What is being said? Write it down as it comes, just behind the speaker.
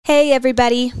Hey,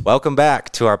 everybody. Welcome back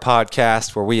to our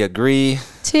podcast where we agree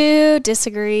To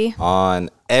disagree. on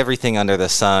everything under the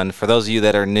sun. For those of you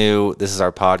that are new, this is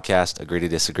our podcast, Agree to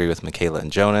Disagree with Michaela and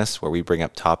Jonas, where we bring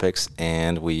up topics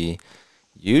and we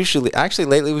usually, actually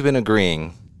lately we've been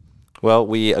agreeing. Well,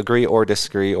 we agree or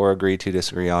disagree or agree to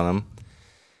disagree on them.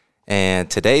 And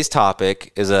today's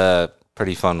topic is a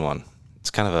pretty fun one.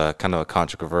 It's kind of a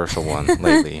controversial one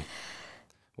lately.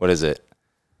 What is it?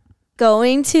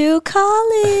 Going to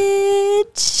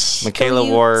college. Michaela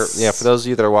wore, for those of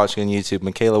you that are watching on YouTube,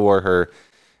 Michaela wore her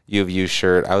U of U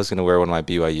shirt. I was going to wear one of my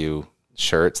BYU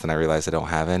shirts, then I realized I don't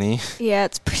have any. Yeah,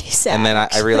 it's pretty sad. And then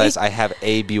I realized I have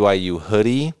a BYU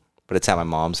hoodie, but it's at my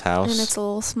mom's house. And it's a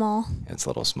little small. It's a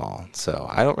little small. So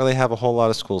I don't really have a whole lot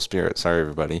of school spirit. Sorry,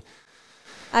 everybody.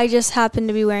 I just happened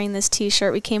to be wearing this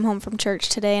t-shirt. We came home from church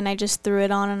today, and I just threw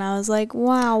it on, and I was like,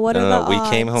 wow, what are the odds? We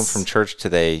came home from church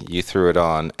today, you threw it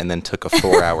on, and then took a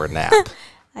 4-hour nap.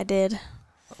 I did.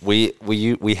 We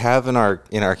have in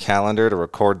our calendar to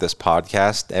record this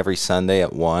podcast every Sunday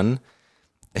at 1,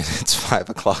 and it's 5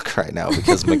 o'clock right now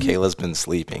because Michaela's been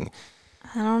sleeping.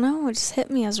 I don't know. It just hit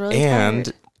me. I was really And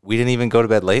tired. we didn't even go to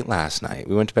bed late last night.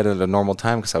 We went to bed at a normal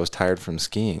time because I was tired from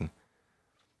skiing.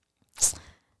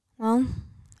 Well,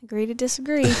 agree to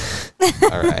disagree.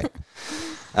 All right.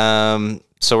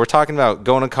 So we're talking about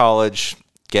going to college,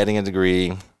 getting a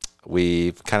degree.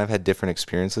 We've kind of had different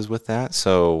experiences with that.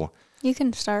 So You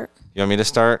can start. you want me to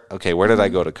start? Okay, where did I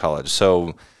go to college?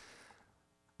 So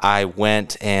I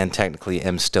went and technically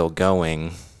am still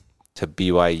going to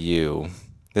BYU.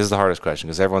 This is the hardest question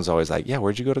because everyone's always like, yeah,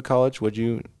 where'd you go to college? What'd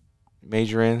you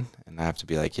major in? And I have to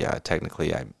be like, yeah,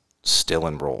 technically I'm still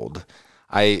enrolled.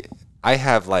 I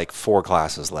have like 4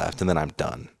 classes left and then I'm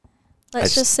done.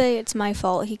 Let's just say it's my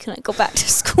fault. He couldn't go back to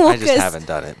school. I just haven't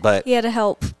done it. But He had to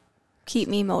help keep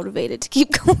me motivated to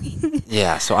keep going.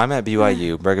 yeah, so I'm at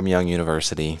BYU, Brigham Young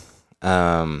University.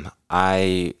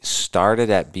 I started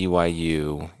at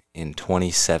BYU in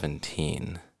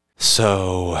 2017.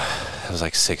 So it was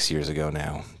like 6 years ago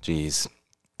now. Jeez.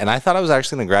 And I thought I was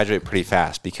actually going to graduate pretty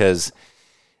fast because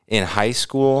in high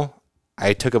school,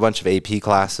 I took a bunch of AP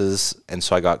classes, and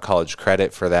so I got college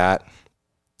credit for that.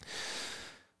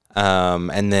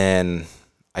 And then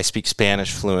I speak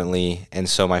Spanish fluently, and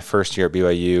so my first year at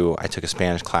BYU, I took a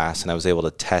Spanish class, and I was able to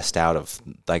test out of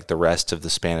like the rest of the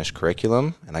Spanish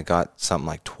curriculum, and I got something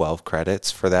like 12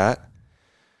 credits for that.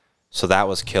 So that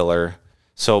was killer.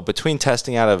 So between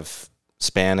testing out of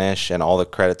Spanish and all the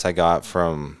credits I got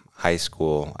from high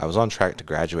school, I was on track to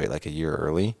graduate like a year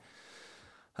early.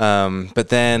 But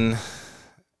then,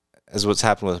 as what's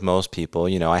happened with most people,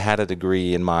 I had a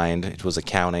degree in mind. It was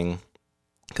accounting,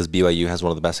 because BYU has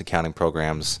one of the best accounting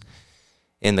programs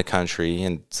in the country,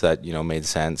 and so that, made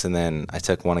sense. And then I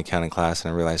took one accounting class,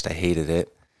 and I realized I hated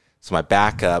it. So my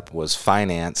backup was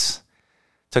finance.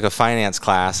 Took a finance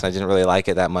class, and I didn't really like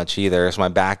it that much either. So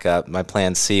my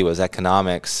plan C was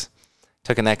economics.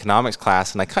 Took an economics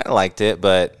class, and I kind of liked it,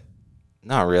 but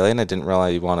not really, and I didn't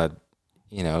really want to,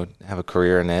 have a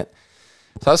career in it.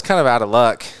 So I was kind of out of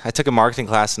luck. I took a marketing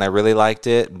class, and I really liked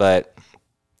it, and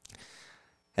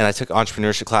I took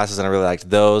entrepreneurship classes, and I really liked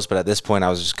those, but at this point, I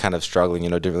was just kind of struggling,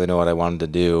 didn't really know what I wanted to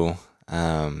do.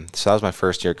 So that was my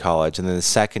first year of college, and then the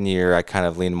second year, I kind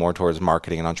of leaned more towards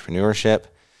marketing and entrepreneurship.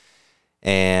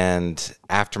 And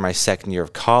after my second year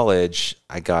of college,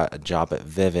 I got a job at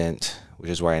Vivint,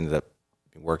 which is where I ended up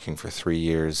working for 3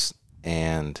 years.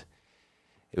 And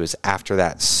it was after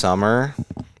that summer,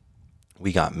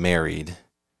 we got married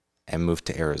and moved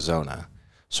to Arizona.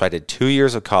 So I did 2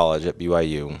 years of college at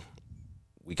BYU.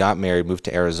 We got married, moved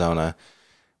to Arizona.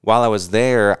 While I was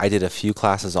there, I did a few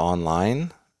classes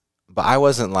online. But I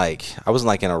wasn't like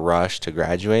in a rush to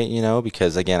graduate,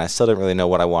 because again, I still didn't really know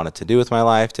what I wanted to do with my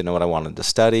life, didn't know what I wanted to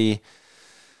study.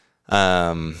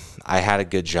 I had a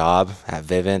good job at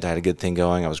Vivint. I had a good thing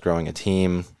going. I was growing a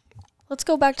team. Let's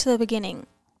go back to the beginning.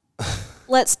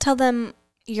 Let's tell them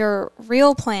your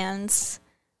real plans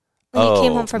when you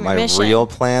came home from your mission. My real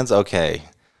plans? Okay.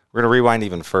 We're going to rewind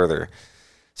even further.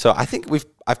 So I think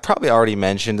I've probably already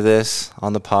mentioned this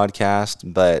on the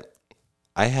podcast, but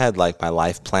I had like my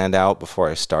life planned out before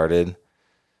I started.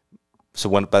 So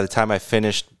by the time I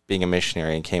finished being a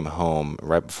missionary and came home,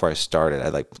 right before I started, I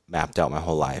like mapped out my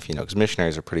whole life, because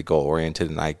missionaries are pretty goal oriented,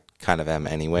 and I kind of am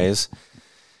anyways.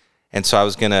 And so I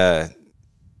was going to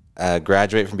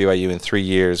graduate from BYU in 3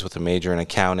 years with a major in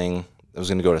accounting. I was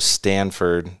going to go to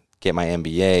Stanford, get my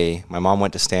MBA. My mom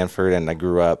went to Stanford, and I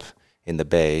grew up in the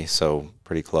Bay, so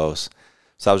pretty close.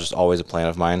 So that was just always a plan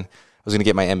of mine. I was going to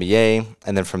get my MBA,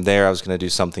 and then from there I was going to do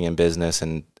something in business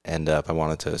and end up, I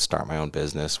wanted to start my own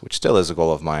business, which still is a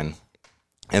goal of mine.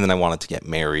 And then I wanted to get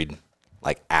married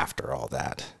like after all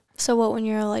that. So what, when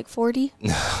you're like 40?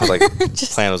 Like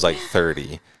plan was like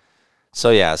 30. So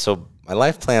yeah, so my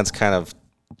life plan's kind of,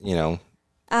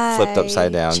 flipped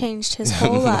upside down. Changed his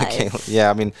whole life. Yeah,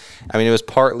 I mean it was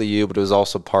partly you, but it was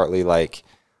also partly like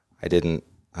I didn't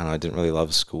really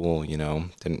love school,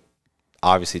 didn't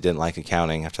like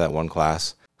accounting after that one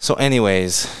class. So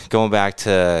anyways, going back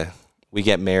to we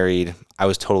get married, I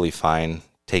was totally fine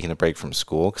taking a break from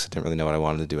school because I didn't really know what I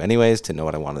wanted to do anyways, didn't know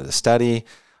what I wanted to study.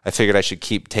 I figured I should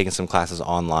keep taking some classes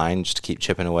online just to keep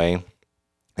chipping away.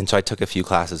 And so I took a few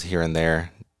classes here and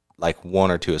there, like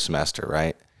 1 or 2 a semester,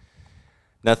 right?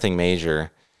 Nothing major.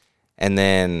 And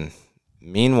then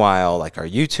meanwhile, like our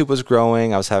YouTube was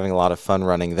growing. I was having a lot of fun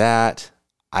running that.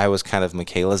 I was kind of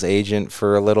Michaela's agent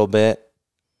for a little bit,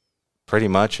 pretty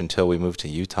much until we moved to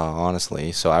Utah,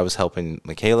 honestly. So I was helping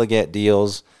Michaela get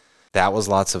deals. That was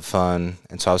lots of fun.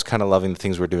 And so I was kind of loving the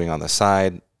things we're doing on the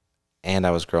side. And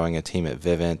I was growing a team at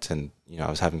Vivint, and, I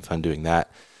was having fun doing that.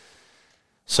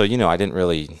 So,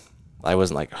 I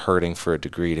wasn't like hurting for a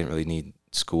degree, didn't really need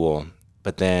school.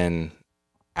 But then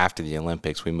after the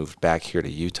Olympics, we moved back here to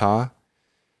Utah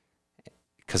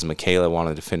because Michaela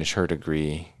wanted to finish her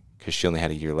degree because she only had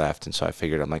a year left. And so I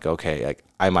figured, I'm like, okay, like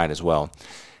I might as well.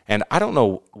 And I don't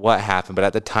know what happened, but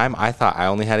at the time I thought I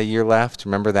only had a year left.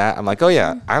 Remember that? I'm like, oh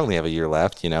yeah, I only have a year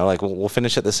left, like we'll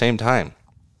finish at the same time.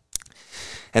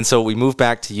 And so we moved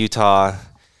back to Utah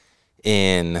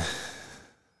in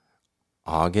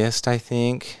August, I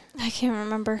think. I can't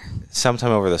remember.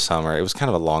 Sometime over the summer. It was kind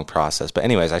of a long process. But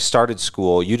anyways, I started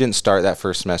school. You didn't start that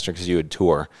first semester because you would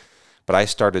tour. But I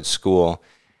started school,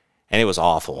 and it was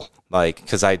awful. Like,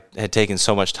 because I had taken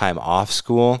so much time off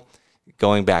school,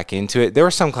 going back into it. There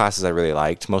were some classes I really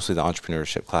liked, mostly the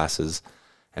entrepreneurship classes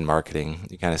and marketing.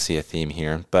 You kind of see a theme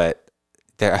here. But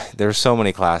there were so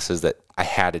many classes that I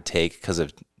had to take because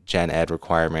of gen ed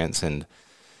requirements, and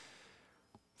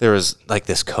there was like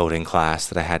this coding class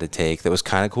that I had to take that was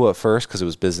kind of cool at first because it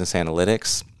was business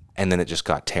analytics, and then it just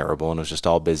got terrible and it was just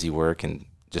all busy work and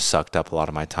just sucked up a lot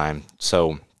of my time.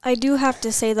 So I do have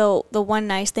to say though, the one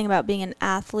nice thing about being an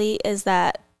athlete is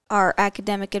that our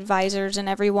academic advisors and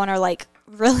everyone are like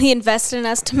really invested in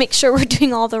us to make sure we're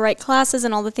doing all the right classes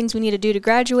and all the things we need to do to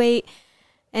graduate.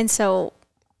 And so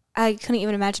I couldn't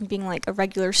even imagine being like a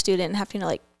regular student and having to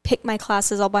like pick my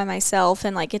classes all by myself.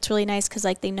 And like it's really nice because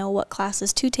like they know what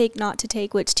classes to take, not to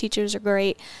take, which teachers are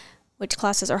great, which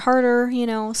classes are harder,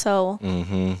 so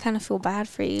I kind of feel bad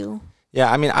for you.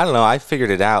 Yeah, I mean, I don't know. I figured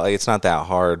it out. Like, it's not that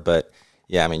hard, but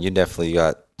yeah, I mean, you definitely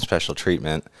got special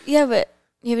treatment. Yeah, but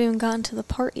you haven't even gotten to the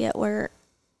part yet where...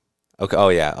 Okay. Oh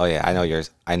yeah.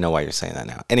 I know why you're saying that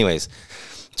now. Anyways,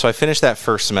 so I finished that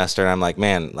first semester, and I'm like,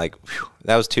 man, like, whew,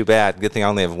 that was too bad. Good thing I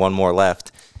only have one more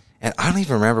left. And I don't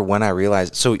even remember when I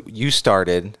realized. So you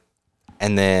started,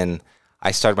 and then I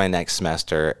started my next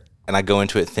semester, and I go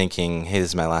into it thinking, hey, this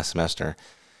is my last semester.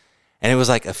 And it was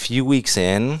like a few weeks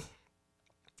in.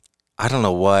 I don't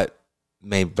know what,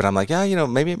 but I'm like, yeah,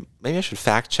 maybe I should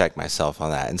fact check myself on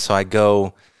that. And so I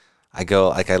go,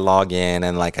 like I log in,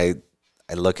 and like I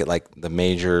look at like the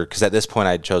major, because at this point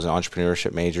I chose an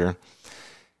entrepreneurship major,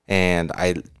 and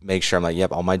I make sure I'm like,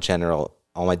 yep, all my gen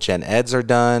eds are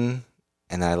done.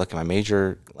 And then I look at my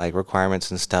major like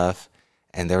requirements and stuff,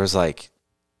 and there was like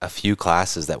a few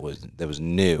classes that was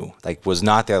new, like was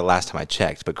not there the last time I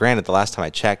checked. But granted, the last time I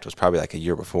checked was probably like a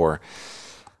year before,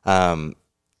 and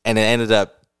it ended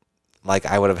up like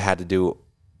I would have had to do,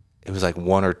 it was like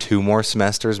 1 or 2 more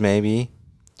semesters maybe,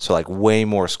 so like way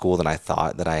more school than I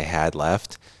thought that I had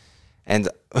left. And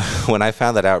when I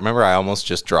found that out, remember I almost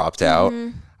just dropped out.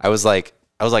 I was like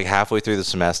halfway through the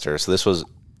semester, so this was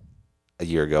a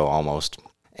year ago almost,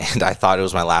 and I thought it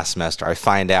was my last semester. I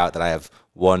find out that I have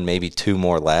 1, maybe 2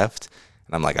 more left,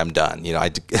 and I'm like, I'm done.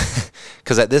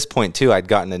 Because at this point too, I'd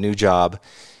gotten a new job,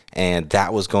 and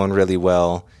that was going really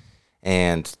well,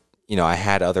 and I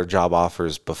had other job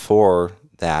offers before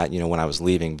that. When I was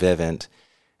leaving Vivint,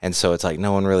 and so it's like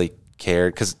no one really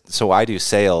cared. So I do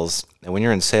sales, and when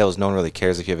you're in sales, no one really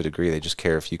cares if you have a degree. They just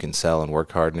care if you can sell and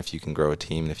work hard, and if you can grow a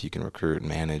team, and if you can recruit and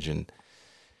manage, and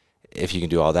if you can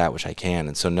do all that, which I can.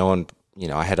 And so no one,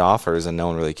 I had offers, and no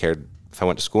one really cared if I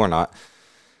went to school or not.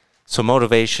 So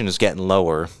motivation is getting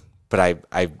lower, but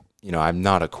I'm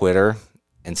not a quitter.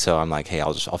 And so I'm like, hey,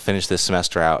 I'll finish this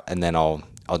semester out, and then I'll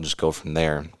just go from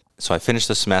there. So I finished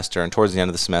the semester, and towards the end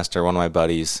of the semester, one of my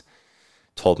buddies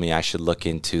told me I should look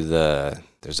into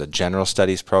there's a general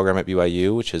studies program at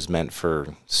BYU, which is meant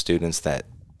for students that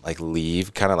like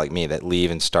leave, kind of like me, that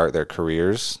leave and start their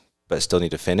careers but still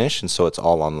need to finish, and so it's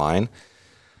all online.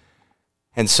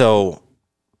 And so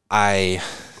I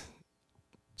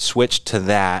switched to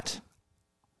that,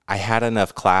 I had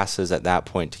enough classes at that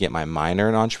point to get my minor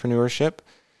in entrepreneurship.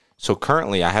 So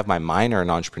currently I have my minor in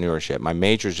entrepreneurship. My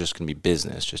major is just going to be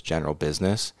business, just general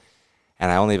business.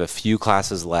 And I only have a few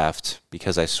classes left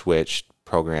because I switched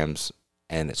programs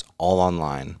and it's all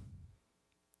online.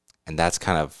 And that's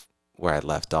kind of where I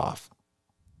left off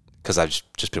because I've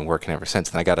just been working ever since.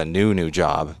 And I got a new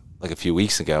job like a few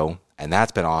weeks ago, and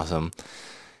that's been awesome.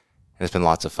 And it's been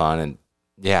lots of fun. And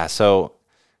yeah, so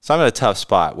I'm in a tough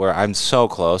spot where I'm so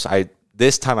close.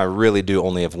 This time I really do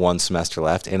only have one semester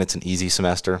left, and it's an easy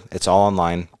semester. It's all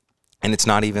online, and it's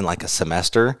not even like a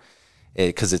semester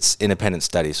because it's independent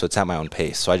study, so it's at my own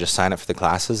pace. So I just sign up for the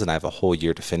classes, and I have a whole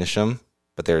year to finish them,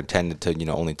 but they're intended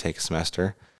to, only take a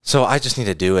semester. So I just need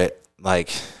to do it.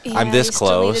 Like, Yeah, I'm this you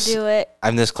still need close. to do it.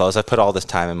 I'm this close. I put all this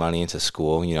time and money into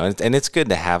school, and it's good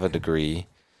to have a degree.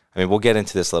 I mean, we'll get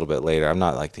into this a little bit later. I'm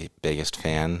not like the biggest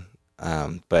fan,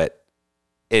 but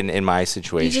in my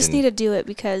situation, You just need to do it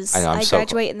because I know, I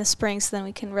graduate in the spring, so then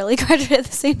we can really graduate at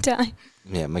the same time.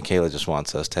 Yeah, Michaela just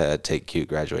wants us to take cute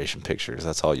graduation pictures.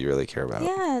 That's all you really care about.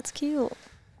 Yeah, it's cute.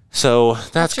 So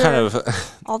that's After kind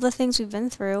of all the things we've been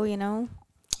through,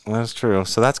 That's true.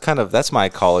 So that's my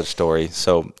college story.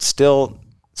 So still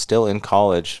in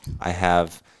college, I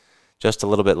have just a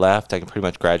little bit left. I can pretty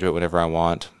much graduate whenever I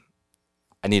want.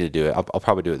 I need to do it. I'll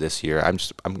probably do it this year. I'm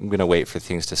going to wait for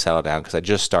things to settle down because I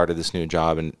just started this new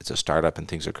job and it's a startup and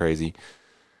things are crazy.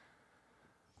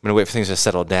 I'm going to wait for things to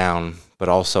settle down, but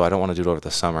also I don't want to do it over the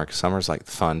summer because summer's like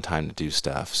the fun time to do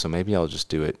stuff. So maybe I'll just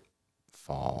do it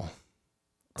fall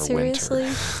or Seriously?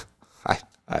 winter.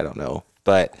 I don't know.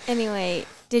 But Anyway,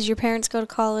 did your parents go to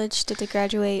college? Did they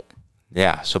graduate?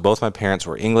 yeah, so both my parents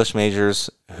were English majors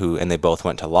and they both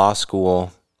went to law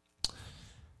school.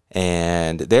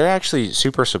 And they're actually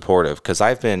super supportive because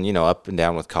I've been, up and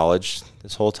down with college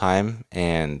this whole time.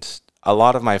 And a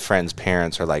lot of my friends'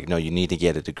 parents are like, no, you need to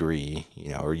get a degree,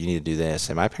 or you need to do this.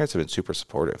 And my parents have been super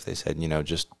supportive. They said,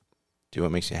 just do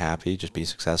what makes you happy. Just be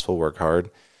successful, work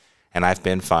hard. And I've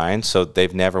been fine. So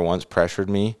they've never once pressured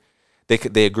me.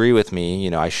 They agree with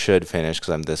me, I should finish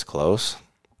because I'm this close.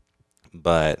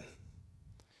 But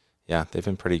yeah, they've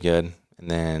been pretty good.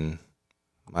 And then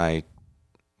my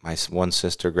one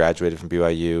sister graduated from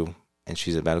BYU, and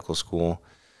she's at medical school.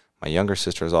 My younger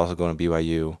sister is also going to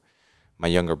BYU. My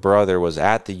younger brother was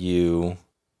at the U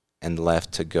and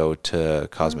left to go to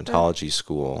cosmetology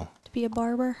school. To be a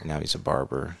barber? And now he's a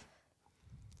barber.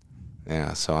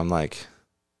 Yeah, so I'm like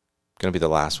going to be the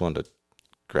last one to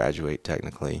graduate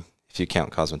technically, if you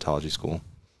count cosmetology school.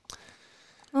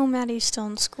 Oh, Maddie's still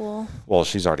in school. Well,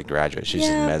 she's already graduated. She's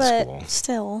in med school. But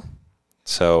still.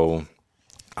 So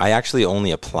I actually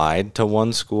only applied to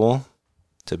one school,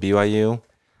 to BYU.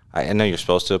 I know you're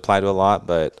supposed to apply to a lot,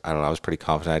 but I don't know. I was pretty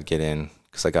confident I'd get in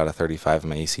because I got a 35 in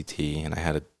my ACT and I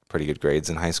had pretty good grades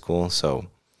in high school. So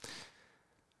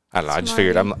I don't know. I just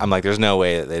figured I'm like, there's no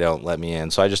way that they don't let me in.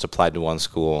 So I just applied to one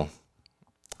school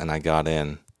and I got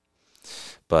in.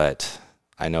 But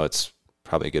I know it's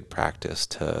probably good practice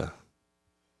to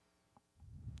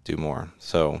do more.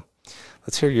 So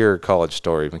let's hear your college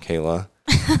story, Michaela.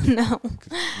 No.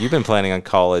 You've been planning on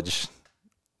college.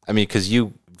 I mean, because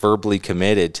you verbally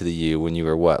committed to the U when you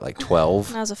were what, like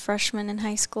 12? I was a freshman in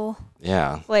high school.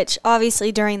 Yeah. Which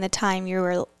obviously during the time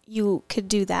you could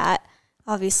do that.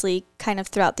 Obviously, kind of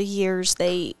throughout the years,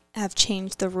 they have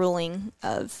changed the ruling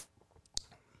of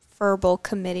verbal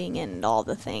committing and all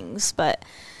the things. But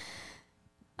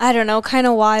I don't know, kind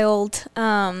of wild.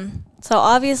 So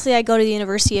obviously I go to the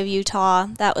University of Utah.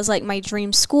 That was like my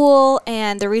dream school,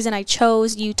 and the reason I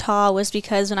chose Utah was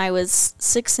because when I was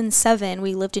 6 and 7,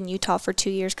 we lived in Utah for 2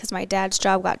 years because my dad's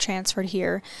job got transferred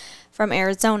here from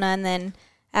Arizona, and then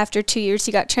after 2 years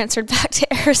he got transferred back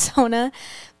to Arizona.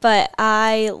 But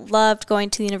I loved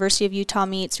going to the University of Utah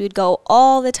meets. We'd go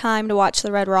all the time to watch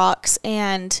the Red Rocks,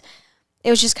 and it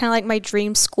was just kind of like my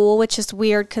dream school, which is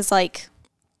weird because like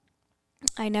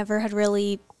I never had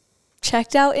really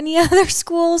checked out any other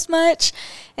schools much,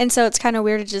 and so it's kind of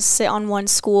weird to just sit on one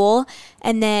school.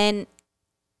 And then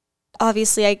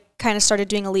obviously I kind of started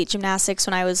doing elite gymnastics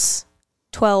when I was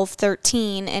 12,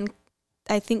 13, and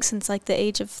I think since like the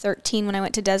age of 13 when I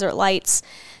went to Desert Lights,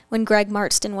 when Greg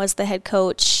Marston was the head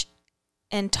coach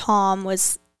and Tom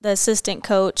was the assistant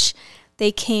coach,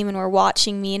 they came and were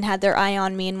watching me and had their eye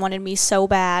on me and wanted me so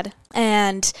bad,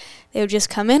 and they would just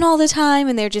come in all the time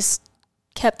and they just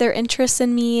kept their interest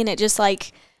in me, and it just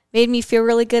like made me feel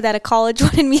really good that a college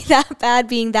wanted me that bad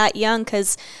being that young,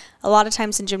 because a lot of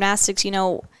times in gymnastics,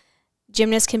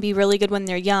 gymnasts can be really good when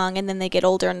they're young and then they get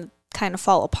older and kind of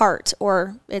fall apart,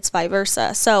 or it's vice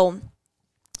versa. So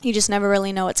you just never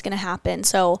really know what's going to happen.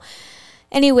 So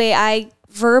anyway, I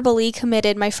verbally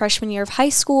committed my freshman year of high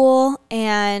school,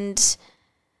 and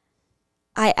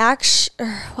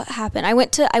what happened? I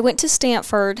went to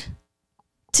Stanford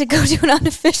to go do an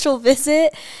unofficial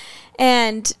visit,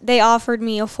 and they offered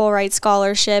me a full ride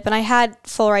scholarship, and I had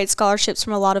full ride scholarships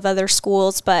from a lot of other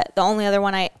schools, but the only other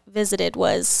one I visited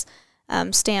was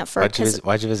Stanford.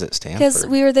 Why'd you visit Stanford? Because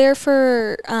we were there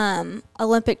for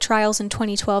Olympic trials in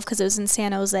 2012 because it was in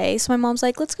San Jose. So my mom's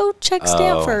like, let's go check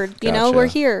Stanford. You know, we're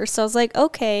here. So I was like,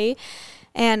 okay.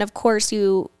 And of course,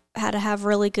 you had to have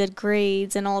really good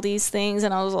grades and all these things.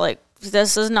 And I was like,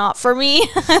 this is not for me.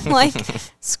 I'm like,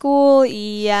 school,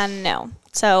 yeah, no.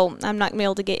 So I'm not going to be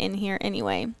able to get in here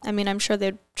anyway. I mean, I'm sure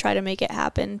they'd try to make it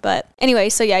happen. But anyway,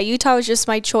 so yeah, Utah was just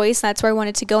my choice. That's where I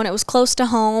wanted to go. And it was close to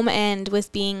home. And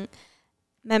with being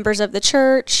members of the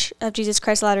Church of Jesus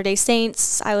Christ of Latter-day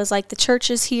Saints, I was like, the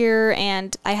church is here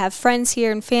and I have friends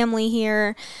here and family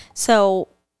here. So,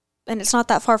 and it's not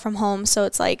that far from home. So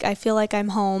it's like, I feel like I'm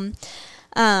home.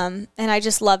 And I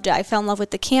just loved it. I fell in love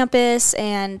with the campus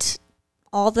and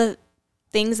all the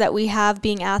things that we have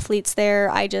being athletes there.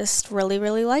 I just really,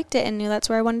 really liked it and knew that's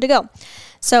where I wanted to go.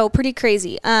 So pretty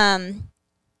crazy. I'm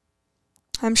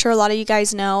sure a lot of you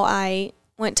guys know I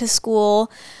went to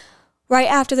school right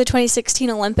after the 2016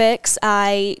 Olympics.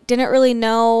 I didn't really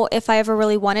know if I ever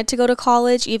really wanted to go to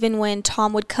college, even when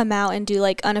Tom would come out and do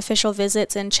like unofficial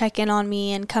visits and check in on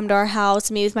me and come to our house,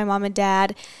 meet with my mom and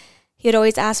dad. He'd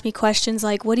always ask me questions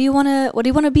like, what do you want to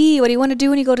be? What do you want to do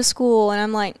when you go to school? And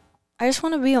I'm like, I just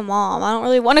want to be a mom. I don't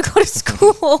really want to go to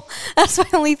school. That's my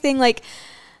only thing. Like,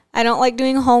 I don't like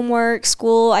doing homework,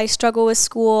 school. I struggle with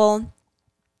school.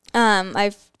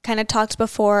 I've kind of talked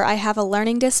before. I have a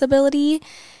learning disability.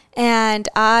 And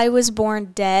I was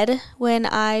born dead when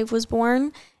I was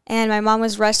born, and my mom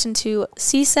was rushed into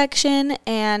C-section,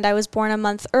 and I was born a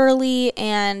month early,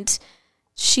 and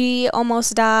she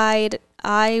almost died.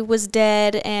 I was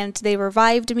dead, and they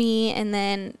revived me, and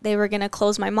then they were going to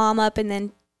close my mom up, and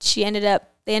then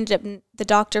the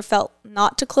doctor felt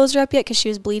not to close her up yet because she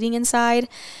was bleeding inside.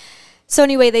 So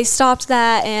anyway, they stopped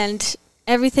that, and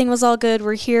everything was all good.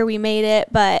 We're here. We made it,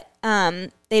 but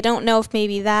they don't know if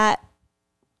maybe that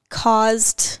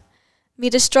caused me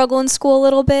to struggle in school a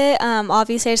little bit.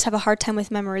 Obviously, I just have a hard time with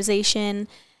memorization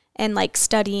and like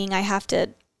studying. I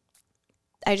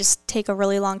just take a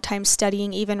really long time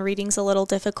studying. Even reading's a little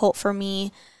difficult for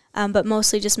me, but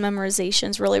mostly just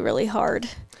memorization's really, really hard.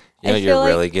 You know what you're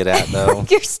really good at, though?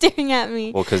 You're staring at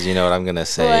me. Well, because you know what I'm going to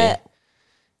say? What?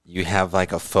 You have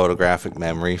like a photographic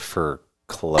memory for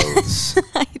clothes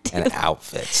and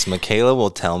outfits. Michaela will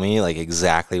tell me like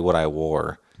exactly what I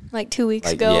wore. Like 2 weeks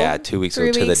ago? Yeah, 2 weeks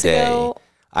ago to the day. Ago.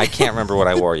 I can't remember what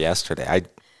I wore yesterday.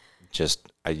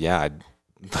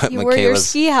 But you wore your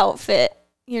ski outfit,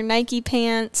 your Nike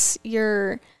pants,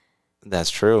 That's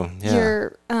true, yeah.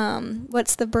 Your,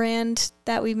 what's the brand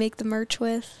that we make the merch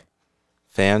with?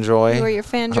 Fanjoy. You wore your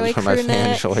Fanjoy crew my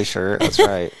neck. Fanjoy shirt, that's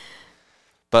right.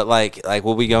 But like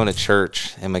we'll be going to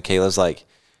church, and Michaela's like,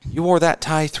 you wore that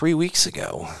tie 3 weeks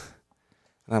ago.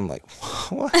 And I'm like,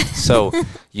 what? So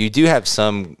you do have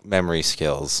some memory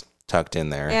skills tucked in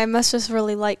there. Yeah, I must just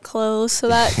really like clothes, so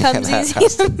that comes easy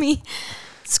to me.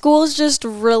 School's just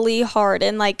really hard,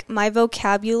 and like my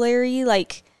vocabulary,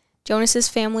 like Jonas's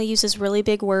family uses really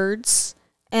big words,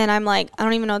 and I'm like, I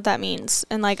don't even know what that means,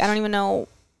 and like I don't even know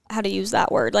how to use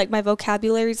that word. Like my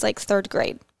vocabulary is like 3rd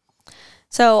grade.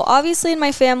 So obviously in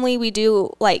my family we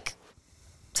do like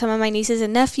some of my nieces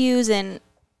and nephews, and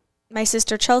my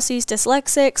sister Chelsea's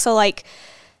dyslexic, so like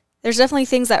there's definitely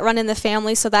things that run in the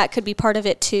family, so that could be part of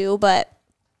it too. But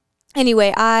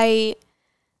anyway, I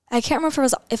can't remember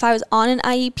if I was on an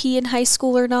IEP in high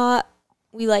school or not.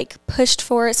 We like pushed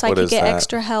for it so I could get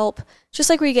extra help, just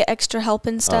like where you get extra help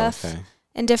and stuff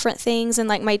and different things. And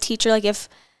like my teacher, like if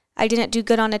I didn't do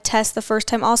good on a test the first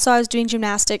time, also I was doing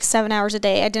gymnastics 7 hours a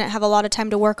day. I didn't have a lot of time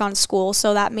to work on school,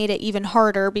 so that made it even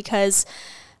harder because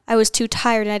I was too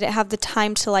tired and I didn't have the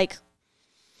time to like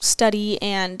study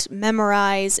and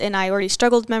memorize, and I already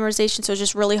struggled with memorization, so it was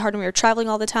just really hard when we were traveling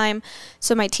all the time.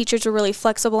 So my teachers were really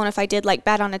flexible, and if I did like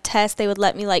bad on a test, they would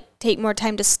let me like take more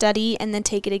time to study and then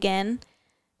take it again,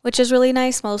 which is really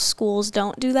nice. Most schools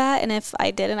don't do that, and if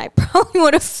I didn't, I probably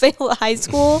would have failed high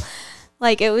school.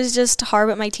 Like it was just hard,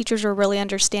 but my teachers were really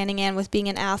understanding, and with being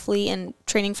an athlete and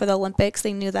training for the Olympics,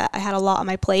 they knew that I had a lot on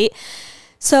my plate.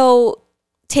 So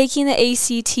taking the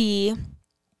ACT,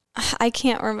 I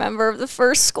can't remember the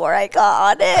first score I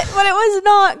got on it, but it was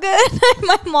not good.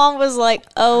 My mom was like,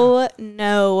 oh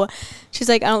no. She's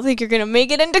like, I don't think you're going to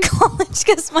make it into college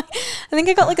because I think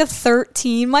I got like a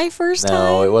 13 my first time.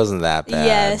 No, it wasn't that bad.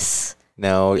 Yes.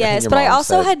 No. Yes, but I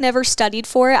also had never studied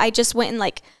for it. I just went and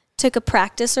like took a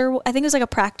practice, or I think it was like a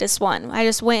practice one. I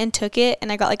just went and took it,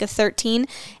 and I got like a 13.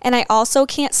 And I also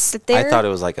can't sit there. I thought it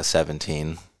was like a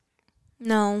 17.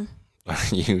 No. Are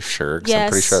you sure? Because Yes. I'm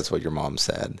pretty sure that's what your mom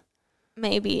said.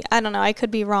 Maybe. I don't know. I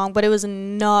could be wrong, but it was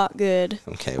not good.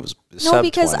 Okay, it was No,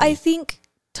 because 20. I think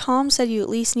Tom said you at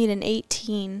least need an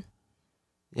 18.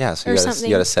 Yeah, so or you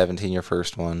something. got a 17 your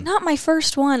first one. Not my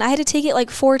first one. I had to take it like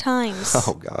 4 times.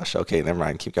 Oh gosh. Okay, never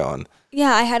mind. Keep going.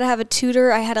 Yeah, I had to have a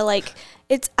tutor. I had to like,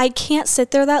 I can't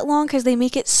sit there that long because they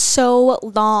make it so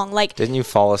long. Like, Didn't you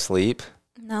fall asleep?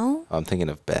 no, Oh, I'm thinking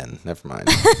of Ben. Never mind.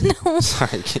 no,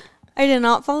 Sorry. I did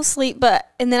not fall asleep.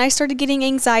 And then I started getting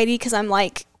anxiety because I'm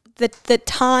like, the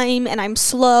time, and I'm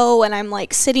slow, and I'm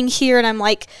like sitting here, and I'm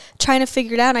like trying to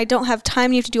figure it out, and I don't have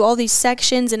time. You have to do all these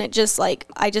sections, and it just like,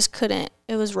 I just couldn't.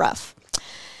 It was rough.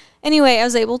 Anyway, I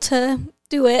was able to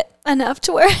do it enough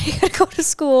to where I could go to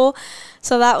school.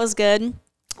 So that was good.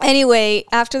 Anyway,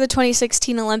 after the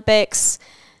 2016 Olympics,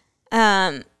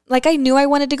 like I knew I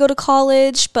wanted to go to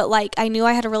college, but like I knew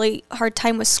I had a really hard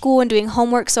time with school and doing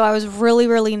homework. So I was really,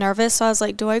 really nervous. So I was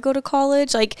like, do I go to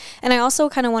college? Like, and I also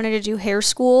kind of wanted to do hair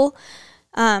school,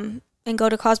 and go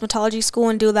to cosmetology school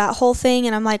and do that whole thing.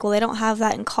 And I'm like, well, they don't have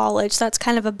that in college. So that's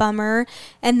kind of a bummer.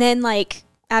 And then like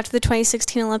after the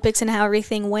 2016 Olympics and how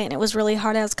everything went, it was really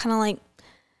hard. I was kind of like,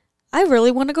 I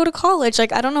really want to go to college.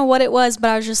 Like, I don't know what it was, but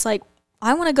I was just like,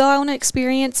 I want to go. I want to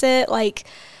experience it. Like,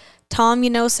 Tom,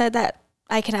 said that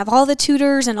I can have all the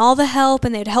tutors and all the help,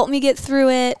 and they'd help me get through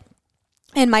it.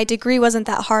 And my degree wasn't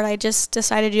that hard. I just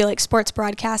decided to do, like, sports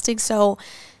broadcasting, so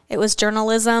it was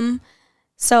journalism.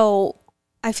 So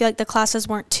I feel like the classes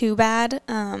weren't too bad.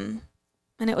 And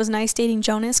it was nice dating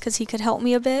Jonas because he could help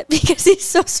me a bit because he's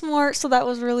so smart, so that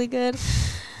was really good.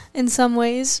 In some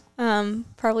ways,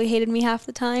 probably hated me half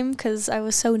the time because I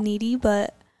was so needy,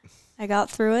 but I got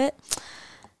through it.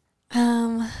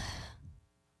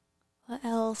 What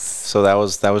else? So that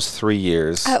was 3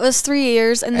 years. It was 3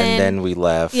 years, and then we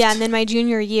left. Yeah, and then my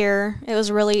junior year, it was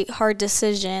a really hard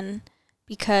decision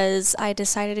because I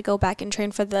decided to go back and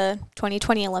train for the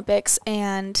 2020 Olympics,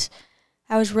 and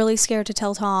I was really scared to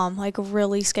tell Tom, like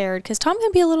really scared, because Tom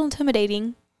can be a little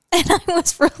intimidating, and I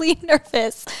was really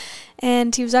nervous.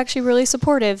 And he was actually really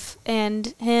supportive.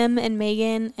 And him and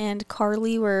Megan and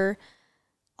Carly were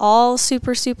all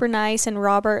super, super nice. And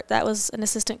Robert, that was an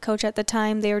assistant coach at the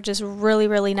time, they were just really,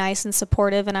 really nice and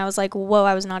supportive. And I was like, whoa,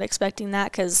 I was not expecting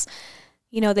that because,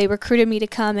 they recruited me to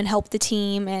come and help the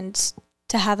team and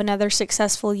to have another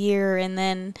successful year. And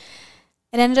then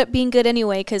it ended up being good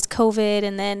anyway because COVID,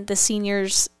 and then the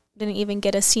seniors didn't even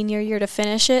get a senior year to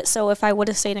finish it. So if I would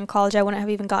have stayed in college, I wouldn't have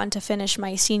even gotten to finish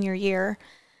my senior year,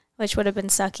 which would have been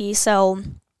sucky. So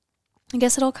I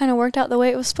guess it all kind of worked out the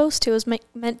way it was supposed to. It was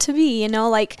meant to be,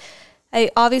 like I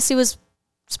obviously was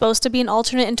supposed to be an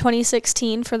alternate in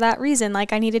 2016 for that reason.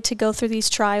 Like I needed to go through these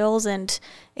trials and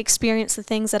experience the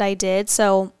things that I did.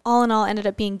 So all in all, ended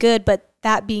up being good. But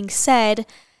that being said,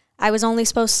 I was only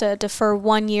supposed to defer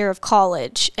 1 year of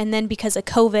college. And then because of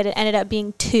COVID, it ended up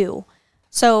being 2.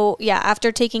 So yeah,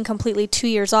 after taking completely 2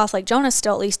 years off, like Jonas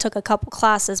still at least took a couple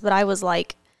classes, but I was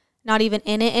like not even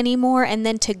in it anymore. And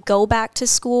then to go back to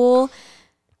school,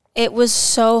 it was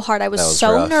so hard. I was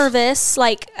so rough. nervous.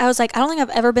 Like I was like, I don't think I've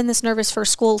ever been this nervous for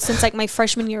school since like my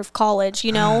freshman year of college,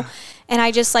 And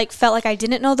I just like felt like I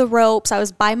didn't know the ropes. I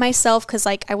was by myself because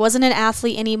like I wasn't an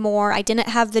athlete anymore. I didn't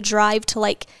have the drive to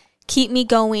like keep me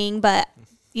going, but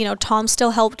Tom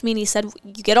still helped me, and he said,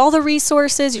 you get all the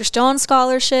resources, you're still on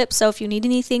scholarship, so if you need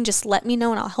anything, just let me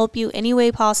know and I'll help you any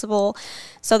way possible.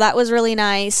 So that was really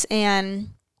nice.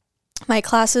 And my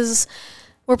classes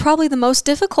were probably the most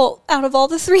difficult out of all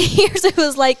the 3 years. It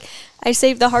was like I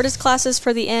saved the hardest classes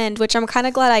for the end, which I'm kind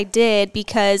of glad I did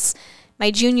because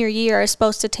my junior year I was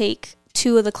supposed to take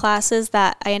 2 of the classes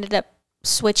that I ended up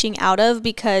switching out of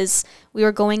because we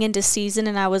were going into season,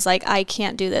 and I was like, I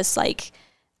can't do this. Like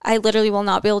I literally will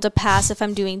not be able to pass if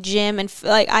I'm doing gym. And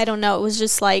like, I don't know. It was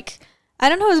just like, I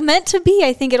don't know. It was meant to be.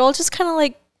 I think it all just kind of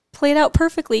like played out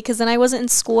perfectly because then I wasn't in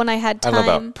school and I had time. I don't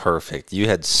know about perfect. You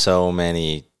had so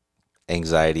many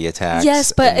anxiety attacks.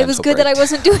 Yes, but it was good that I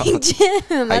wasn't doing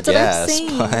gym. That's what I'm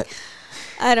saying. But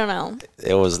I don't know.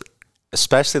 it was,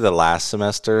 especially the last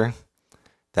semester,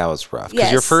 that was rough.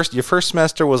 Because Yes. your first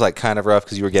semester was like kind of rough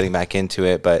because you were getting back into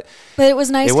it, but it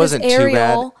was nice it because wasn't too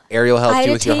bad. Ariel helped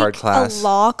you with your hard I class. had to take a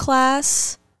law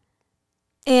class,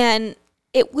 and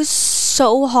it was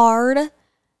so hard.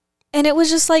 And it was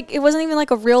just like, it wasn't even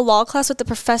like a real law class, but the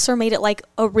professor made it like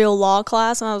a real law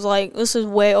class. And I was like, this is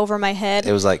way over my head.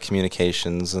 It was like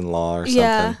communications and law or something.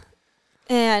 Yeah.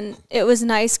 And it was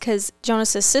nice because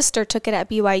Jonas's sister took it at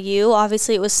BYU.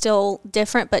 Obviously, it was still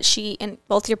different, but she and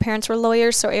both your parents were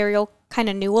lawyers, so Ariel kind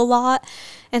of knew a lot.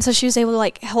 And so she was able to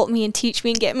like help me and teach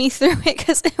me and get me through it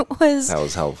because that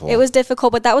was helpful. It was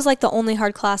difficult, but that was like the only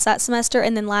hard class that semester.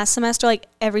 And then last semester, like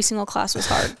every single class was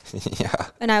hard. Yeah.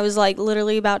 And I was like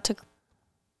literally about to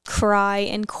cry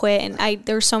and quit, and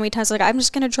there were so many times like I'm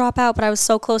just gonna drop out, but I was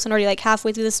so close and already like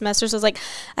halfway through the semester, so I was like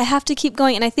I have to keep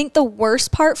going. And I think the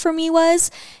worst part for me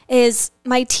is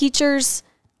my teachers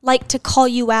like to call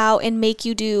you out and make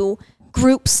you do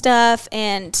group stuff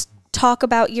and talk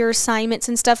about your assignments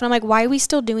and stuff, and I'm like, why are we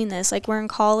still doing this? Like, we're in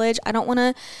college. I don't want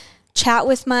to chat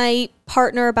with my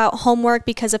partner about homework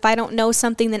because if I don't know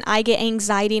something, then I get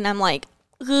anxiety, and I'm like,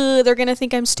 ugh, they're gonna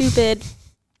think I'm stupid.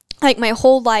 Like, my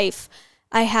whole life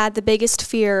I had the biggest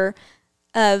fear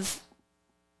of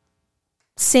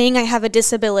saying I have a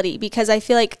disability because I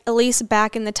feel like at least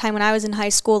back in the time when I was in high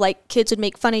school, like kids would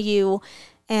make fun of you,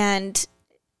 and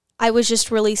I was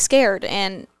just really scared,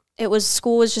 and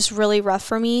school was just really rough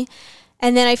for me.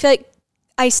 And then I feel like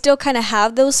I still kind of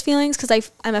have those feelings because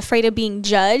I'm afraid of being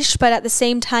judged, but at the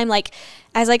same time, like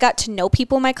as I got to know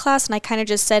people in my class and I kind of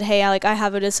just said, hey, I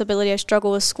have a disability, I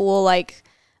struggle with school, like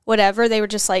whatever, they were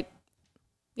just like,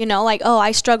 you know, like, oh,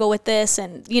 I struggle with this,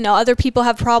 and, you know, other people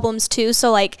have problems too.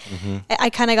 So, like, I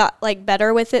kind of got, like,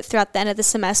 better with it throughout the end of the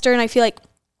semester. And I feel like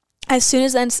as soon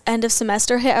as the end of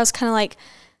semester hit, I was kind of like,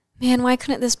 man, why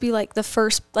couldn't this be, like, the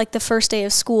first day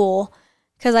of school?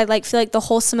 Because I, like, feel like the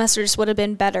whole semester just would have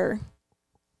been better.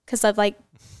 Because of, like,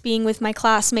 being with my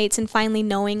classmates and finally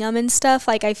knowing them and stuff.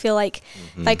 Like, I feel like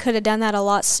if I could have done that a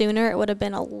lot sooner, it would have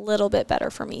been a little bit better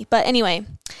for me. But anyway,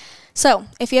 so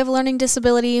if you have a learning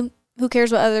disability, who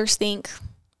cares what others think?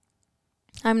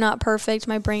 I'm not perfect.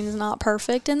 My brain's not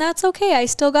perfect, and that's okay. I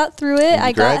still got through it.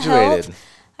 I got help.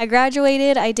 I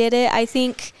graduated. I did it. I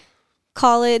think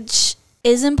college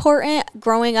is important.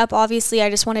 Growing up, obviously, I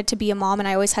just wanted to be a mom, and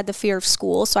I always had the fear of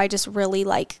school, so I just really,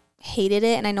 like, hated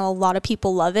it, and I know a lot of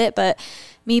people love it, but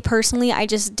me personally, I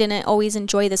just didn't always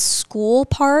enjoy the school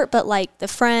part, but, like, the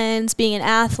friends, being an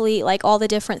athlete, like, all the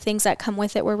different things that come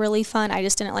with it were really fun. I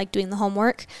just didn't like doing the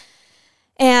homework.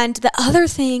 And the other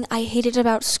thing I hated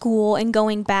about school and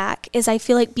going back is I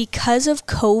feel like because of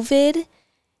COVID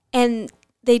and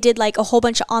they did like a whole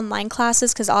bunch of online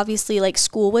classes because obviously like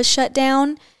school was shut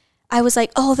down, I was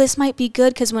like, oh, this might be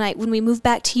good because when we moved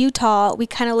back to Utah, we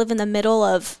kind of live in the middle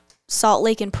of Salt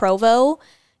Lake and Provo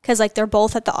because like they're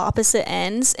both at the opposite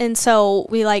ends. And so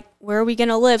we like, where are we going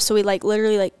to live? So we like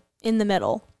literally like in the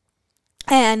middle.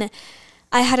 And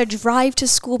I had to drive to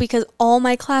school because all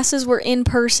my classes were in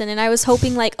person, and I was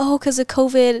hoping like, oh, because of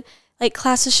COVID, like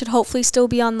classes should hopefully still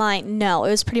be online. No, it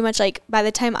was pretty much like by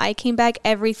the time I came back,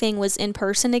 everything was in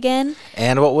person again.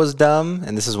 And what was dumb,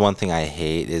 and this is one thing I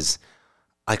hate, is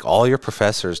like all your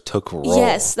professors took roll.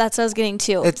 Yes, that's what I was getting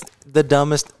to. It's the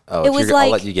dumbest. Oh, it was like,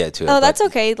 I'll let you get to it. Oh, that's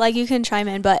okay. Like you can chime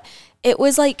in, but it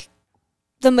was like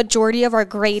the majority of our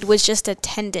grade was just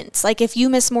attendance. Like if you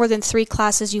missed more than 3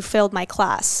 classes, you failed my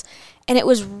class. And it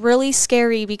was really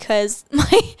scary because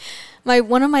my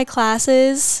one of my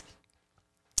classes,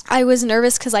 I was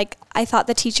nervous because like I thought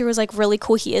the teacher was like really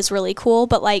cool. He is really cool,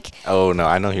 but like, oh no,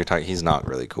 I know who you're talking. He's not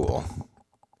really cool.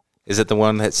 Is it the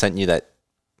one that sent you that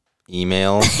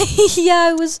email? Yeah,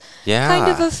 I was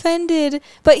kind of offended,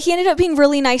 but he ended up being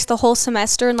really nice the whole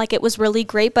semester, and like it was really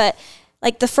great. But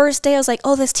like the first day I was like,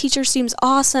 oh, this teacher seems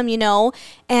awesome, you know,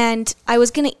 and I was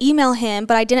going to email him,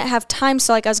 but I didn't have time.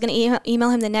 So like I was going to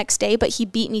email him the next day, but he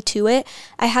beat me to it.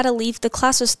 I had to leave. The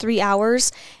class was 3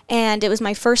 hours, and it was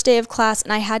my first day of class,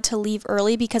 and I had to leave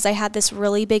early because I had this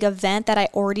really big event that I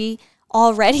already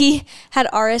had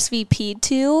RSVP'd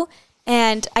to.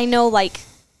 And I know like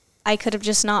I could have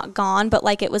just not gone, but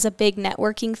like it was a big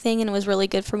networking thing, and it was really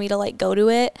good for me to like go to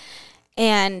it.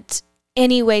 And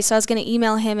anyway, so I was going to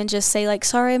email him and just say, like,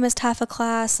 sorry, I missed half a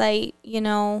class. I,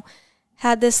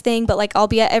 had this thing, but, like, I'll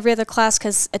be at every other class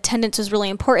because attendance was really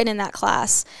important in that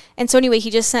class. And so, anyway, he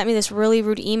just sent me this really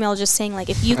rude email just saying, like,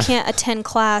 if you can't attend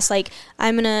class, like,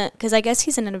 I'm going to, because I guess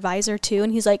he's an advisor, too,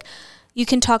 and he's like, you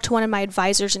can talk to one of my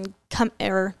advisors and come,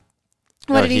 or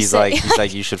what did he say? He's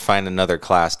like, you should find another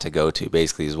class to go to,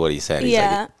 basically, is what he said.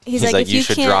 He's like, you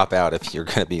should drop out if you're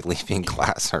going to be leaving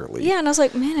class early. Yeah, and I was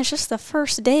like, man, it's just the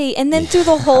first day. And then through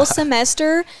the whole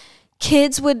semester,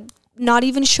 kids would not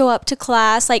even show up to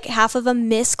class. Like, half of them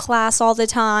miss class all the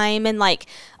time. And, like,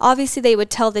 obviously they would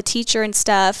tell the teacher and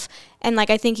stuff. And, like,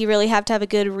 I think you really have to have a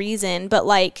good reason. But,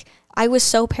 like, I was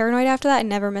so paranoid after that, I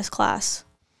never missed class.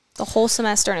 The whole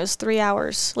semester, and it was 3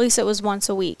 hours. At least it was once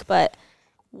a week, but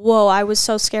whoa, I was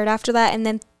so scared after that. And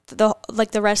then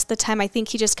the rest of the time. I think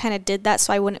he just kind of did that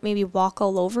so I wouldn't maybe walk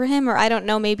all over him, or I don't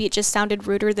know, maybe it just sounded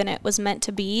ruder than it was meant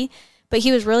to be. But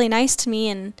he was really nice to me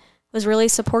and was really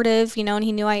supportive, you know, and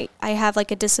he knew I have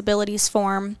like a disabilities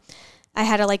form. I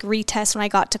had to like retest when I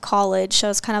got to college, so I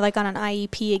was kind of like on an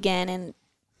IEP again, and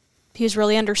he was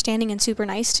really understanding and super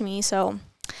nice to me. So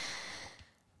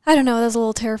I don't know, that was a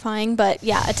little terrifying, but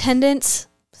yeah, attendance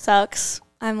sucks.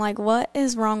 I'm like, what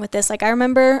is wrong with this? Like, I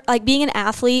remember like being an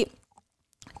athlete,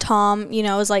 Tom, you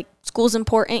know, was like, school's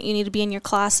important, you need to be in your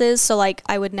classes. So like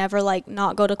I would never like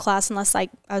not go to class unless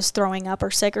like I was throwing up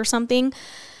or sick or something.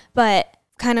 But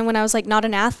kind of when I was like not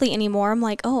an athlete anymore, I'm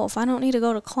like, oh, if I don't need to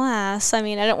go to class, I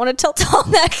mean, I didn't want to tell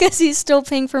Tom that because he's still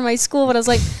paying for my school, but I was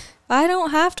like, if I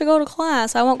don't have to go to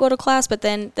class, I won't go to class. But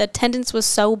then the attendance was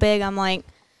so big, I'm like,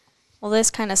 well, this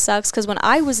kind of sucks, because when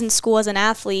I was in school as an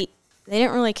athlete, they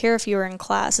didn't really care if you were in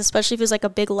class, especially if it was like a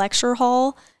big lecture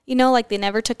hall, you know, like they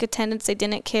never took attendance, they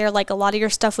didn't care, like a lot of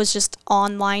your stuff was just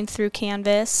online through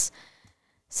Canvas.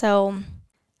 So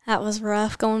that was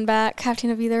rough going back,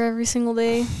 having to be there every single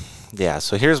day. Yeah,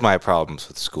 so here's my problems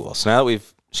with school. So now that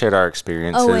we've shared our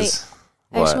experiences. Oh, wait.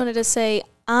 I just wanted to say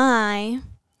I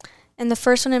am the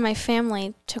first one in my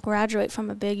family to graduate from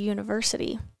a big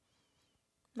university.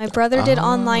 My brother did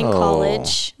online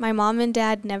college. My mom and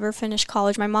dad never finished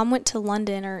college. My mom went to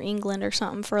London or England or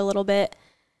something for a little bit.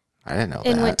 I didn't know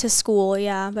and that. Went to school,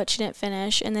 yeah, but she didn't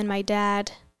finish. And then my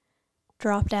dad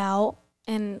dropped out.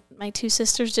 And my two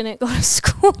sisters didn't go to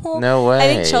school. No way. I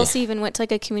think Chelsea even went to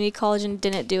like a community college and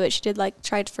didn't do it. She did like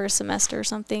tried for a semester or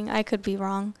something. I could be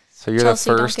wrong. So you're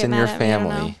Chelsea, the first in your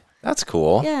family. That's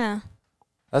cool. Yeah.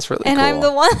 That's really cool. And I'm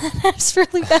the one that has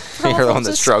really bad problems. You're the one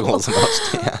that struggles the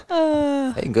most.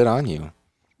 Yeah. Hey, good on you.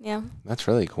 Yeah. That's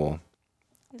really cool.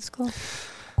 It's cool.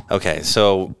 Okay,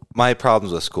 so my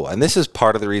problems with school, and this is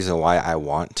part of the reason why I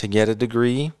want to get a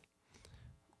degree.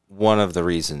 One of the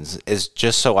reasons is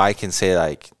just so I can say,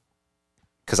 like,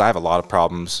 because I have a lot of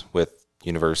problems with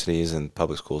universities and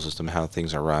public school system, how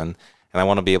things are run. And I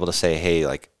want to be able to say, hey,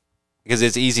 like, because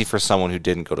it's easy for someone who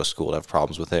didn't go to school to have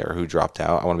problems with it or who dropped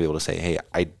out. I want to be able to say, hey,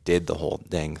 I did the whole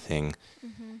dang thing.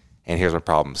 Mm-hmm. And here's my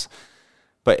problems.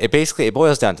 But it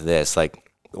boils down to this,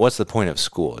 like, what's the point of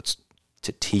school? It's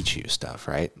to teach you stuff,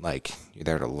 right? Like, you're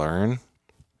there to learn.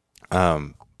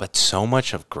 But so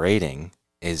much of grading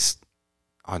is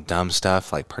on dumb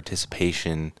stuff like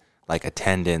participation, like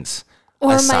attendance,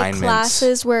 or assignments. My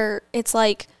classes where it's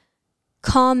like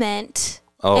comment,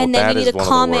 and then you need to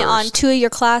comment on two of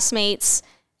your classmates,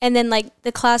 and then like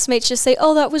the classmates just say,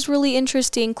 "Oh, that was really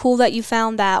interesting, cool that you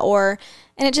found that,"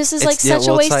 and it just is like such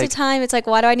a waste of time. It's like,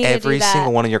 why do I need to do that? Every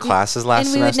single one of your classes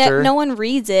last semester, no one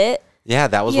reads it. Yeah,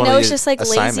 that was one of the it's just like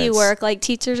lazy work. Like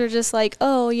teachers are just like,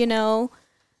 oh,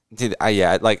 Dude,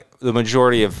 yeah, like the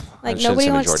majority of, like, nobody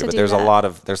wants to do there's that. a lot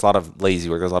of lazy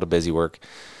work, there's a lot of busy work.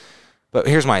 But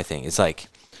here's my thing. It's like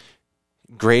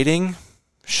grading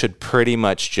should pretty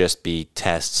much just be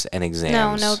tests and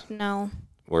exams. No.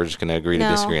 We're just going to agree to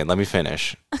disagree. And let me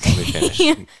finish. Okay.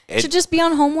 Yeah. It should just be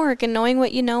on homework and knowing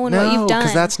what you know and what you've done.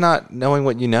 Because that's not knowing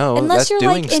what you know. Unless that's you're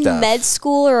doing like in stuff. med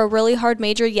school or a really hard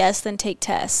major, yes, then take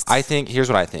tests. Here's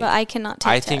what I think. But I cannot take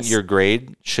tests. I think your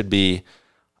grade should be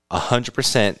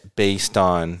 100% based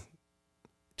on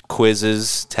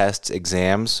quizzes, tests,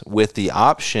 exams, with the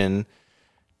option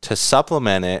to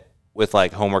supplement it with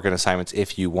like homework and assignments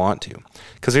if you want to.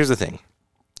 Because here's the thing.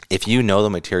 If you know the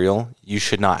material, you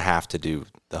should not have to do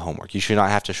the homework. You should not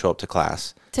have to show up to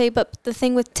class. But the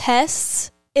thing with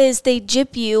tests is they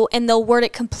gyp you and they'll word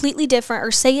it completely different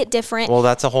or say it different. Well,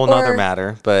 that's a whole nother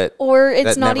matter. Or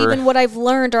it's not even what I've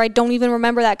learned, or I don't even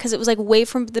remember that because it was like way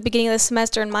from the beginning of the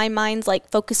semester and my mind's like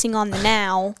focusing on the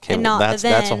now and not the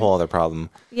then. That's a whole other problem.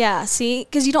 Yeah, see?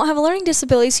 Because you don't have a learning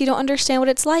disability, so you don't understand what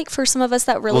it's like for some of us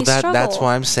that really struggle. That's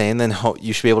why I'm saying then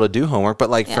you should be able to do homework. But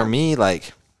like for me,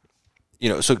 like,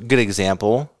 so good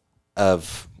example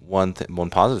of one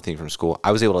positive thing from school,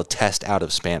 I was able to test out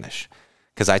of Spanish.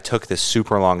 Because I took this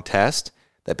super long test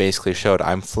that basically showed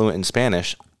I'm fluent in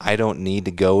Spanish. I don't need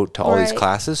to go to all these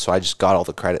classes, so I just got all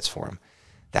the credits for them.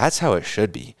 That's how it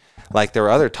should be. Like, there were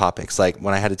other topics. Like,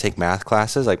 when I had to take math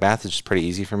classes, like, math is just pretty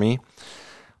easy for me.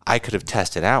 I could have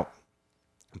tested out,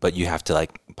 but you have to,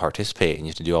 like, participate, and you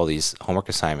have to do all these homework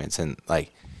assignments, and,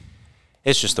 like,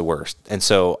 it's just the worst. And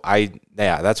so,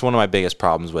 that's one of my biggest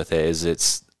problems with it is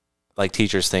it's, like,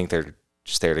 teachers think they're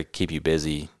just there to keep you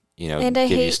busy, and give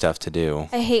you stuff to do.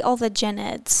 I hate all the gen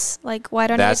eds. Like, why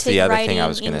do I need to take writing,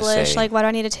 English? Like, why do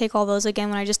I need to take all those again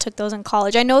when I just took those in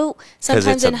college? I know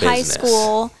sometimes in high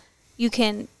school you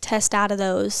can test out of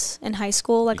those in high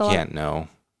school. Like, you can't know.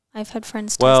 I've had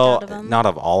friends test out of them. Not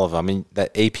of all of them. I mean, the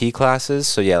AP classes.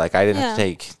 So yeah, like I didn't have to Yeah.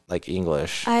 take like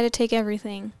English. I had to take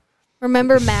everything.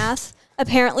 Remember math?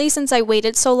 Apparently, since I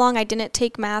waited so long, I didn't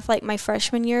take math like my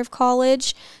freshman year of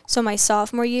college. So my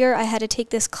sophomore year, I had to take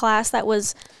this class that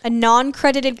was a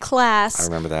non-credited class. I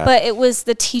remember that. But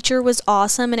the teacher was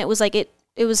awesome, and it was like it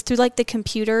was through like the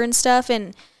computer and stuff,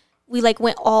 and we like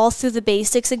went all through the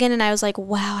basics again, and I was like,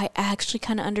 wow, I actually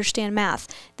kind of understand math.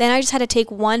 Then I just had to take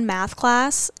one math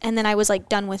class, and then I was like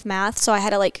done with math. So I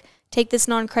had to like take this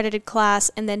non-credited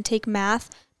class and then take math.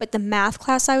 But the math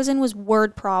class I was in was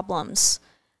word problems,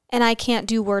 and I can't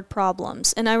do word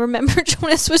problems. And I remember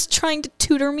Jonas was trying to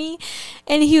tutor me,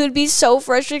 and he would be so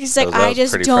frustrated. He's like, That was I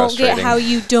just pretty don't get frustrating. how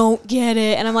you don't get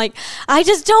it. And I'm like, I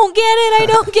just don't get it. I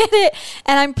don't get it.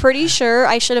 And I'm pretty sure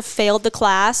I should have failed the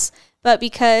class, but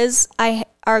because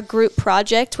our group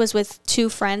project was with two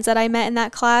friends that I met in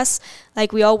that class,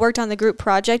 like we all worked on the group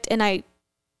project, and I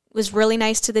was really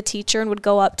nice to the teacher and would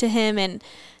go up to him and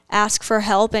ask for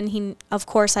help. And he, of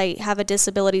course, I have a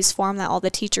disabilities form that all the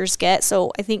teachers get.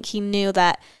 So I think he knew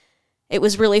that it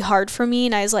was really hard for me.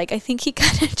 And I was like, I think he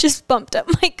kind of just bumped up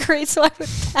my grade so I would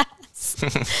pass.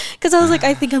 Because I was like,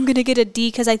 I think I'm going to get a D.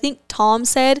 Because I think Tom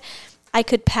said I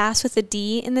could pass with a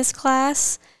D in this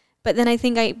class. But then I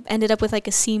think I ended up with like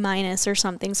a C- or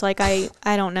something. So like I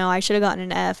don't know. I should have gotten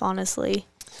an F, honestly.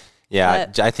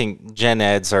 Yeah, I think gen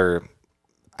eds are,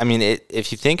 I mean,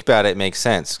 if you think about it, it makes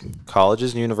sense.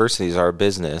 Colleges and universities are a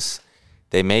business.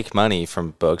 They make money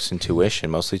from books and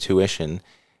tuition, mostly tuition.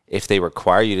 If they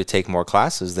require you to take more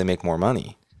classes, they make more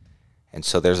money. And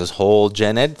so there's this whole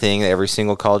gen ed thing that every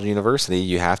single college and university,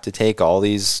 you have to take all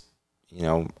these,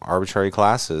 arbitrary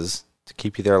classes to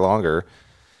keep you there longer.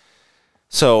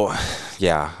 So,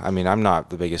 yeah, I mean, I'm not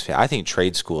the biggest fan. I think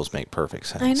trade schools make perfect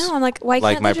sense. I know. I'm like, why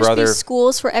Like can't my there just brother- be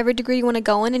schools for every degree you want to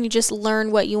go in, and you just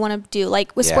learn what you want to do?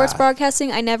 Like with sports Yeah.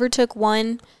 broadcasting, I never took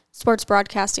one sports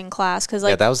broadcasting class because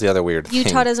Yeah, that was the other weird thing.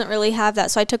 Utah doesn't really have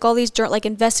that. So I took all these like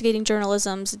investigating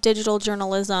journalisms, digital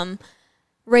journalism,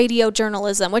 radio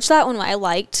journalism, which that one I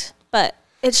liked, but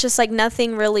it's just like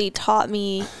nothing really taught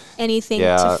me anything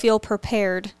Yeah. to feel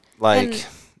prepared. Like, And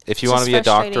if you it's want to just be a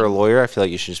doctor or a frustrating. lawyer, I feel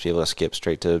like you should just be able to skip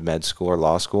straight to med school or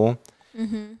law school.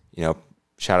 Mm-hmm.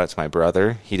 Shout out to my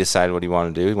brother. He decided what he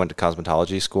wanted to do. He went to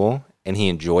cosmetology school, and he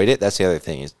enjoyed it. That's the other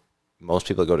thing is most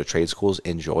people that go to trade schools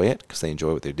enjoy it because they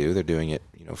enjoy what they do. They're doing it,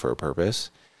 for a purpose.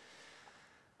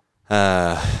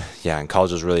 And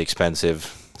college is really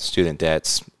expensive. Student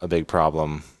debt's a big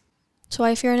problem. So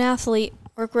if you're an athlete,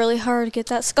 work really hard to get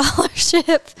that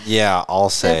scholarship. Yeah, I'll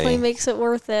say Definitely makes it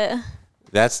worth it.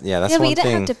 that's Yeah, but one you didn't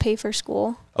thing. have to pay for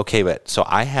school. Okay, but so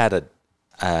I had a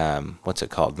what's it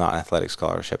called? Not athletic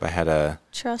scholarship. I had a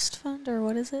Trust fund, or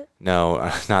what is it?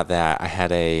 no, not that. I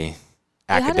had a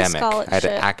had a academic. I had an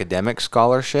scholarship. academic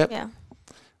scholarship, Yeah.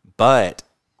 but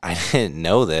I didn't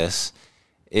know this.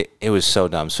 It was so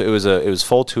dumb. So it was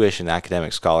full tuition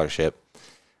academic scholarship,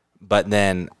 but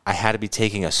then I had to be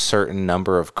taking a certain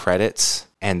number of credits,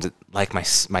 and like my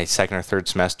second or third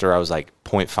semester, I was like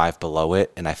 0.5 below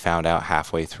it, and I found out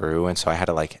halfway through, and so I had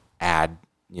to like add,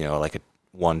 like a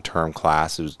one term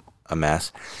class. It was a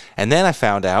mess, and then I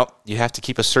found out you have to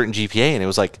keep a certain GPA, and it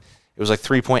was like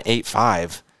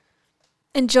 3.85.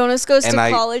 And Jonas goes And to I-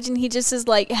 college, and he just is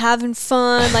like having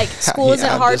fun. Like school Yeah, isn't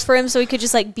I'm hard just- for him, so he could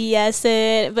just like BS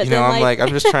it. But then I'm like, I'm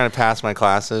just trying to pass my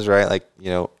classes, right? Like,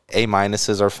 A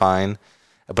minuses are fine,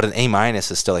 but an A-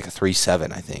 is still like a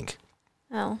 3.7, I think.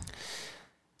 oh,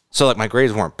 So like my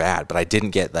grades weren't bad, but I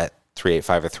didn't get that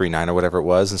 3.85 or 3.9 or whatever it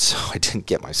was, and so I didn't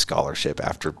get my scholarship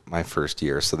after my first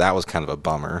year. So that was kind of a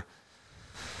bummer.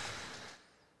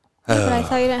 yeah, but I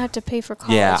thought you didn't have to pay for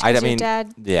college. Yeah, 'cause I mean, your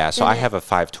dad. yeah. So I didn't. have a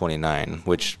 529,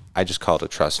 which I just call it a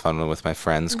trust fund with my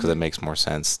friends because Mm-hmm. it makes more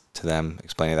sense to them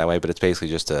explaining it that way. But it's basically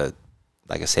just a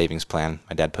savings plan.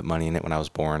 My dad put money in it when I was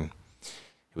born.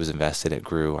 It was invested. It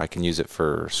grew. I can use it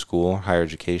for school, higher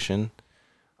education.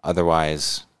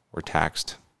 Otherwise, we're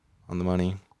taxed on the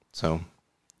money. So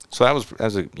that was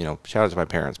a shout out to my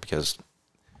parents because the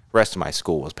rest of my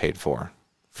school was paid for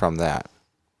from that.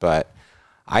 But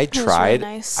I was really tried.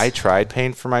 nice. I tried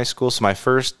paying for my school. So my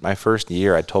first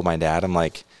year, I told my dad, I'm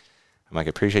like, I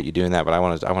appreciate you doing that, but I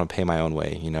want to pay my own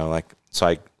way. So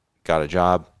I got a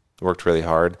job, worked really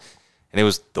hard, and it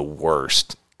was the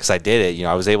worst because I did it.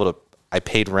 I was able to. I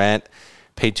paid rent,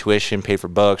 paid tuition, paid for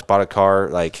books, bought a car,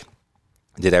 like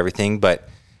did everything, but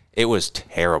it was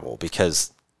terrible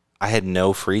because I had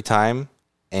no free time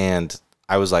and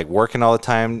I was like working all the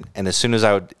time. And as soon as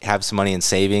I would have some money in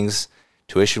savings,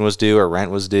 tuition was due or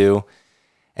rent was due.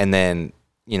 And then,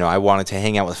 I wanted to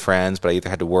hang out with friends, but I either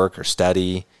had to work or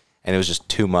study. and it was just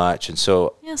too much. And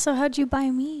so Yeah, so how'd you buy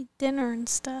me dinner and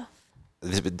stuff?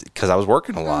 because I was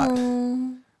working a lot.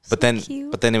 Oh, But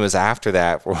then it was after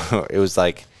that, it was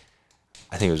like,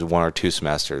 I think it was 1 or 2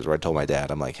 semesters where I told my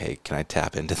dad, I'm like, hey, can I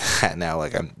tap into that now?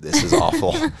 Like, this is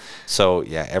awful. So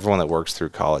yeah, everyone that works through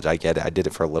college, I get it. I did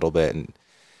it for a little bit, and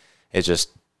it just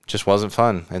wasn't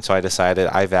fun. And so I decided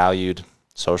I valued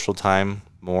social time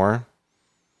more.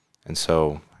 And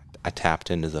so I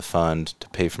tapped into the fund to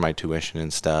pay for my tuition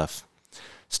and stuff.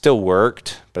 Still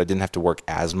worked, but I didn't have to work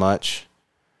as much,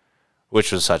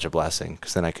 which was such a blessing,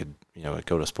 because then I could,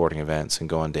 go to sporting events and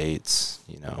go on dates,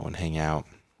 and hang out.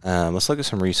 Let's look at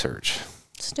some research.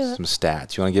 Let's do it. Some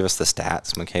stats. You want to give us the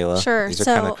stats, Michaela? Sure. These are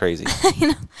kind of crazy.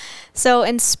 So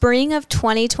in spring of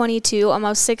 2022,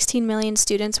 almost 16 million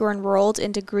students were enrolled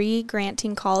in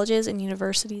degree-granting colleges and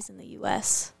universities in the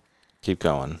U.S. Keep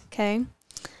going. Okay.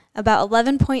 About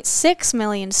 11.6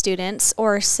 million students,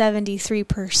 or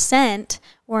 73%,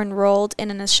 were enrolled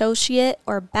in an associate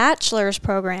or bachelor's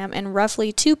program, and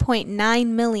roughly 2.9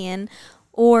 million,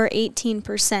 or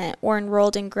 18%, were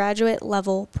enrolled in graduate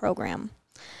level program.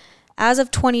 As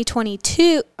of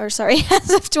 2022, as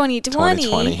of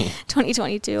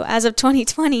 2022, as of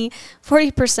 2020,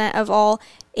 40% of all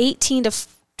 18 to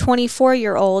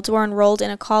 24-year-olds were enrolled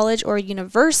in a college or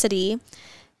university.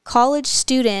 College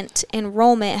student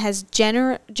enrollment has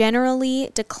generally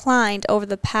declined over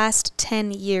the past 10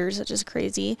 years, which is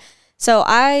crazy. So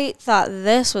I thought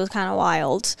this was kind of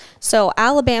wild. So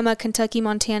Alabama, Kentucky,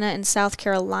 Montana, and South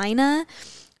Carolina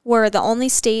were the only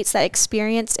states that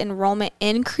experienced enrollment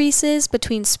increases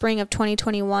between spring of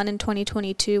 2021 and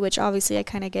 2022, which obviously I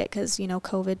kind of get because,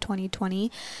 COVID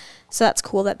 2020. So that's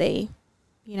cool that they,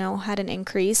 had an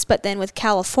increase. But then with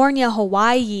California,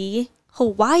 Hawaii,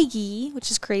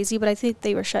 which is crazy, but I think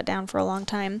they were shut down for a long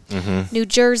time. Mm-hmm. New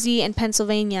Jersey and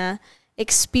Pennsylvania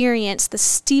experienced the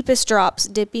steepest drops,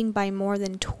 dipping by more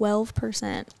than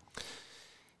 12%.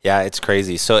 Yeah, it's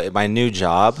crazy. So at my new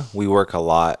job, we work a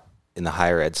lot in the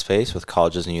higher ed space with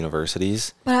colleges and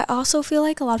universities. But I also feel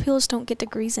like a lot of people just don't get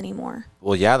degrees anymore.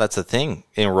 Well, yeah, that's the thing.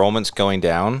 Enrollment's going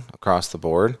down across the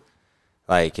board.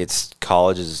 Like,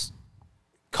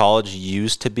 college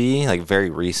used to be, like, very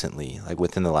recently, like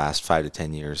within the last 5 to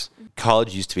 10 years,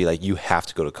 college used to be like, you have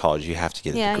to go to college, you have to get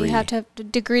a degree. Yeah, you have to have a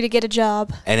degree to get a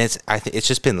job. And I think it's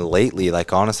just been lately,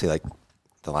 like, honestly, like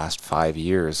the last 5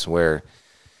 years where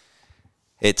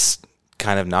it's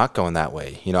kind of not going that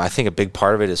way. I think a big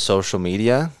part of it is social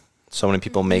media. So many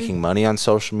people making money on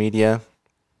social media.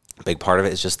 A big part of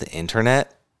it is just the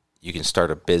internet. You can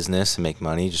start a business and make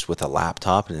money just with a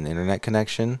laptop and an internet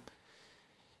connection.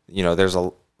 There's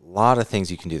a lot of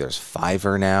things you can do. There's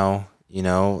Fiverr now,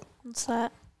 What's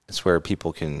that? It's where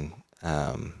people can,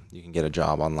 you can get a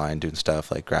job online doing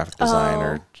stuff like graphic design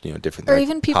or, different or like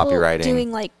even people copywriting.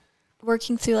 Doing like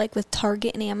working through like with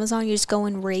Target and Amazon. You just go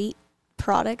and rate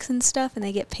products and stuff and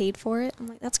they get paid for it. I'm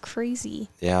like, that's crazy.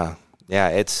 Yeah.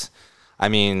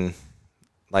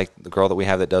 Like the girl that we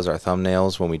have that does our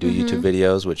thumbnails when we do YouTube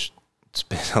videos, which it's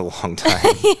been a long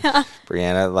time. Yeah.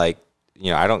 Brianna, like,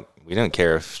 we didn't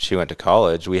care if she went to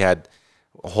college. We had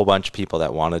a whole bunch of people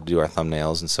that wanted to do our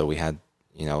thumbnails. And so we had,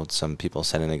 some people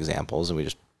send in examples and we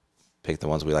just picked the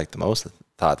ones we liked the most, that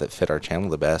thought that fit our channel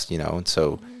the best, And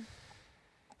so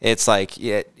it's like,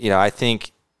 I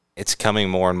think it's coming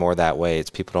more and more that way. It's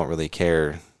people don't really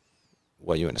care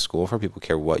what you went to school for. People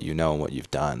care what you know and what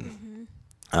you've done.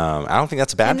 I don't think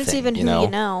that's a bad thing. And it's even who you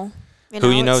know. Who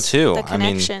you know too. The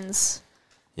connections.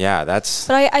 Yeah, that's.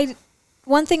 But I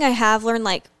one thing I have learned,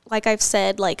 like I've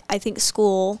said, like I think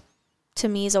school to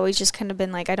me has always just kind of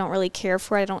been like, I don't really care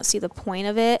for it. I don't see the point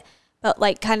of it. But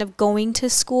like kind of going to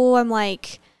school, I'm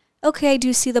like, okay, I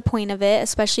do see the point of it,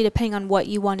 especially depending on what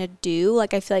you want to do.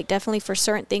 Like I feel like definitely for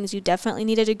certain things, you definitely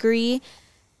need a degree.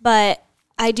 But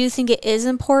I do think it is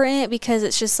important because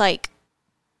it's just like,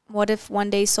 what if one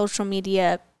day social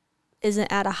media isn't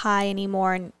at a high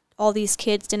anymore and all these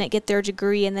kids didn't get their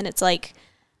degree and then it's like,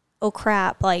 oh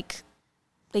crap, like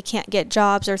they can't get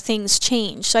jobs or things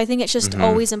change. So I think it's just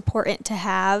always important to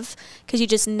have because you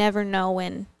just never know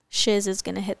when shiz is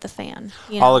going to hit the fan.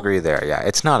 I'll agree there. Yeah,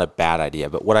 it's not a bad idea.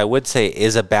 But what I would say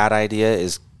is a bad idea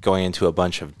is going into a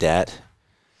bunch of debt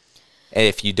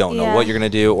if you don't know what you're going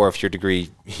to do, or if your degree,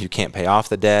 you can't pay off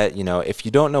the debt. If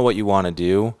you don't know what you want to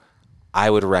do, I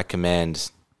would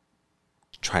recommend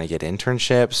trying to get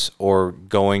internships or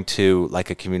going to like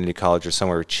a community college or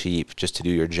somewhere cheap just to do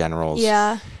your generals.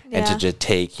 And to just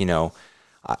take,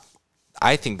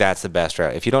 I think that's the best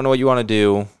route. If you don't know what you want to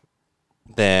do,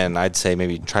 then I'd say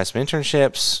maybe try some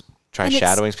internships, try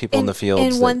shadowing people in the field.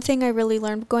 And one thing I really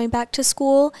learned going back to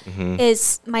school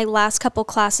is my last couple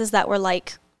classes that were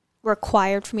like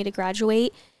required for me to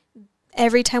graduate,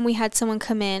 every time we had someone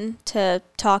come in to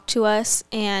talk to us,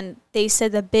 and they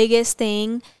said the biggest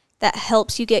thing that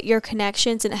helps you get your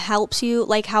connections and helps you,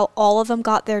 like how all of them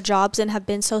got their jobs and have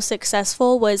been so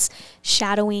successful, was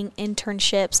shadowing,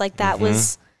 internships. Like that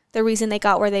was the reason they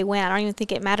got where they went. I don't even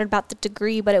think it mattered about the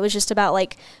degree, but it was just about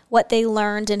like what they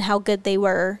learned and how good they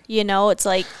were. You know, it's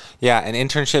like, yeah, an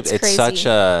internship, it's such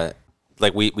a,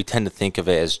 like we tend to think of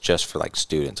it as just for like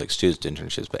students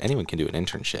internships, but anyone can do an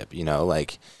internship, you know,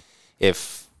 like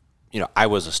if, you know, I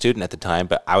was a student at the time,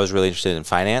 but I was really interested in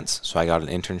finance. So I got an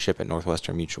internship at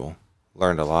Northwestern Mutual,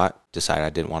 learned a lot, decided I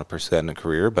didn't want to pursue that in a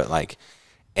career, but like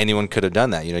anyone could have done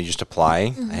that. You know, you just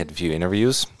apply. I had a few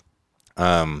interviews.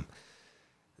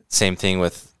 Same thing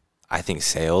with, I think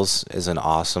sales is an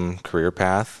awesome career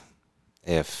path.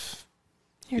 If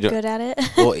you're good at it.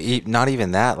 Well, not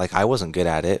even that. Like I wasn't good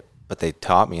at it, but they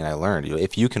taught me and I learned. You know,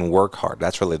 if you can work hard,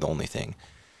 that's really the only thing.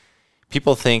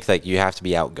 People think like you have to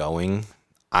be outgoing.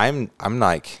 I'm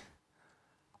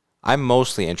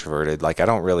mostly introverted. Like I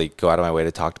don't really go out of my way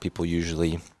to talk to people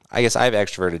usually. I guess I have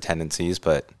extroverted tendencies,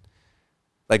 but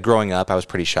like growing up, I was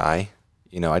pretty shy.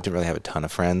 You know, I didn't really have a ton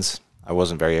of friends. I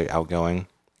wasn't very outgoing.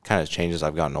 Kind of changed as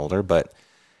I've gotten older, but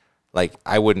like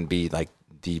I wouldn't be like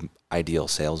the ideal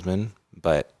salesman,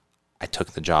 but I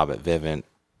took the job at Vivint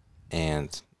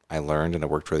and I learned and I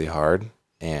worked really hard,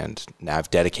 and now I've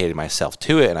dedicated myself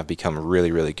to it and I've become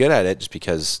really, really good at it just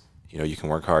because, you know, you can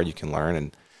work hard, you can learn.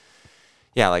 And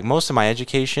yeah, like most of my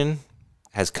education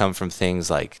has come from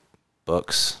things like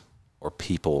books or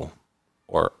people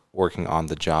or working on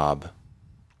the job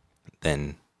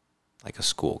than like a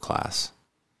school class.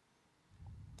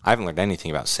 I haven't learned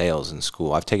anything about sales in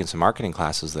school. I've taken some marketing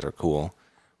classes that are cool,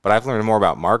 but I've learned more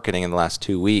about marketing in the last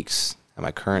 2 weeks at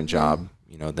my current job,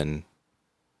 you know, than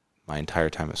my entire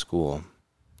time at school.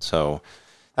 So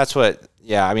that's what,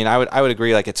 yeah, I mean, I would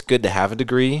agree. Like it's good to have a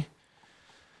degree.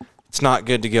 It's not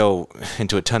good to go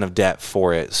into a ton of debt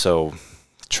for it. So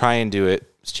try and do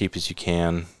it as cheap as you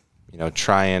can, you know,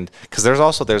 because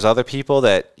there's other people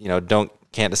that, you know,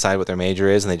 can't decide what their major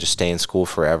is and they just stay in school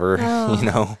forever, you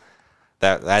know.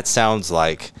 That sounds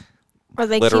like or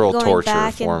they literal keep going torture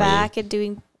back for and me. back and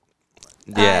doing.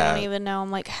 Yeah, I don't even know. I'm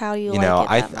like, how do you know,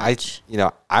 like it that much? you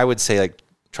know, I would say like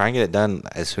try and get it done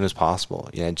as soon as possible.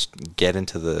 You know, just get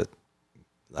into the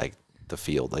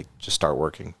field, like just start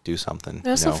working, do something. I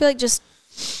also feel like just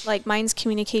like mine's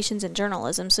communications and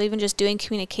journalism. So even just doing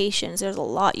communications, there's a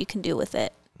lot you can do with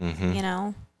it. You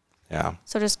know. Yeah.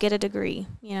 So just get a degree,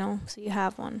 you know, so you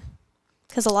have one.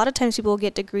 Because a lot of times people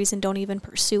get degrees and don't even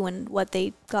pursue in what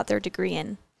they got their degree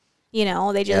in. You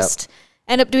know, they just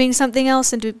end up doing something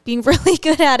else and being really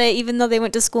good at it, even though they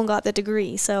went to school and got the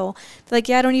degree. So they're like,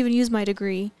 yeah, I don't even use my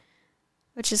degree,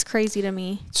 which is crazy to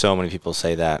me. So many people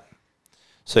say that.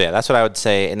 So yeah, that's what I would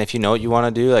say. And if you know what you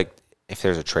want to do, like if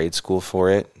there's a trade school for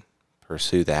it,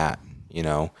 pursue that. You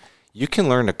know, you can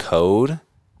learn to code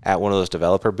at one of those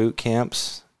developer boot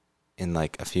camps in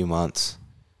like a few months.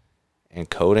 And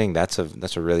coding, that's a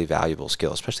really valuable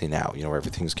skill, especially now, you know, where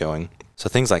everything's going. So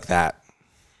things like that,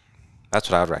 that's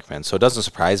what I would recommend. So it doesn't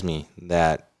surprise me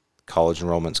that college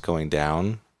enrollment's going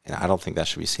down, and I don't think that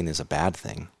should be seen as a bad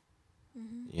thing,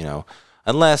 you know,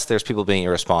 unless there's people being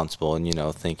irresponsible and, you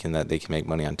know, thinking that they can make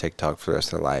money on TikTok for the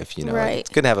rest of their life, you know. Right. Like, it's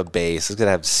good to have a base. It's good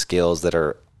to have skills that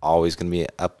are always going to be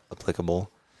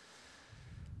applicable.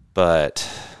 But,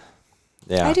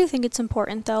 yeah. I do think it's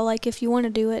important, though. Like, if you want to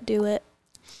do it, do it.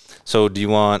 So do you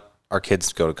want our kids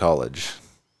to go to college?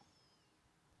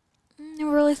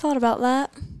 Never really thought about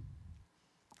that.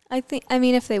 I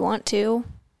mean, if they want to.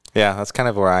 Yeah, that's kind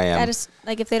of where I am. I just,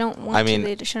 like, if they don't want to,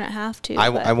 they shouldn't have to.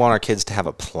 I want our kids to have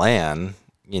a plan,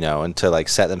 you know, and to, like,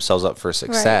 set themselves up for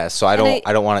success. Right. So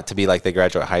I don't want it to be like they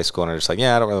graduate high school and are just like,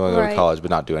 yeah, I don't really want to go to college but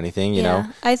not do anything, you know?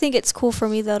 I think it's cool for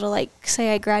me, though, to, like,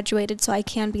 say I graduated so I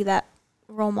can be that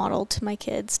role model to my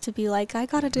kids, to be like, I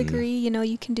got a degree, you know,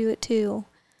 you can do it too.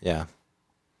 Yeah,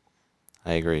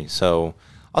 I agree. So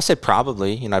I'll say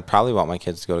probably, you know, I'd probably want my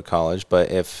kids to go to college, but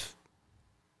if,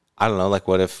 I don't know, like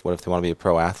what if they want to be a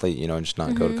pro athlete, you know, and just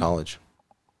not go to college?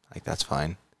 Like that's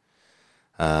fine.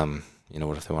 You know,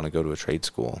 what if they want to go to a trade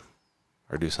school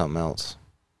or do something else?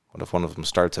 What if one of them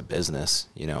starts a business,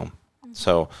 you know?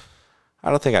 So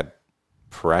I don't think I'd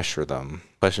pressure them.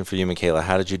 Question for you, Michaela,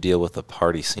 how did you deal with the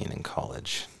party scene in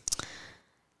college?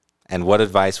 And what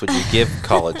advice would you give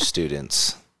college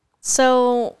students?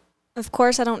 So, of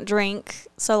course, I don't drink.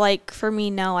 So, like, for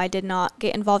me, no, I did not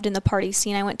get involved in the party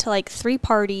scene. I went to, like, 3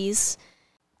 parties,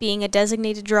 being a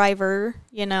designated driver,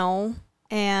 you know,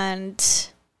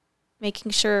 and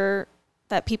making sure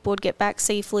that people would get back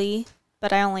safely.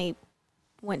 But I only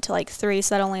went to like 3,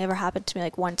 so that only ever happened to me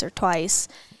like once or twice.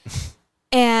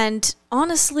 And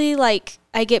honestly, like,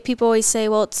 I get people always say,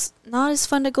 well, it's not as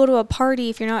fun to go to a party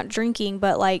if you're not drinking,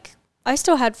 but like, I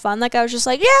still had fun. Like, I was just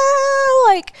like,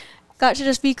 yeah, like, got to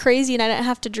just be crazy, and I didn't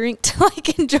have to drink to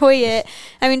like enjoy it.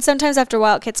 I mean, sometimes after a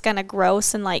while it gets kind of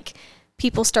gross, and like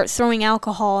people start throwing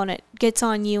alcohol and it gets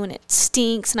on you and it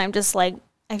stinks, and I'm just like,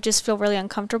 I just feel really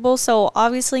uncomfortable. So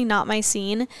obviously not my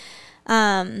scene.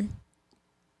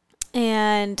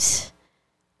 And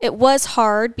it was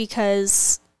hard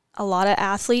because a lot of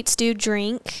athletes do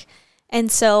drink.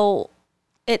 And so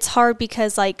it's hard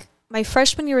because like my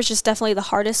freshman year was just definitely the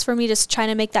hardest for me, just trying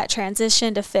to make that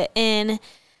transition to fit in.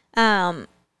 And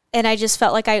I just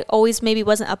felt like I always maybe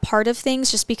wasn't a part of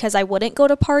things just because I wouldn't go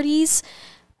to parties.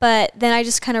 But then I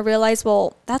just kind of realized,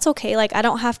 well, that's okay. Like, I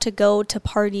don't have to go to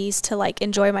parties to like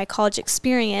enjoy my college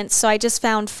experience. So I just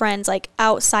found friends like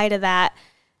outside of that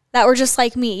were just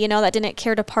like me, you know, that didn't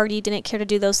care to party, didn't care to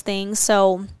do those things.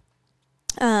 So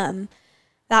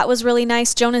that was really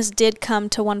nice. Jonas did come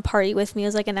to one party with me. It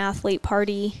was like an athlete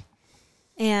party.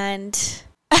 And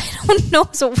I don't know, it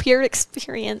was a weird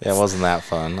experience. Yeah, it wasn't that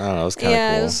fun. I don't know, it was kind of cool.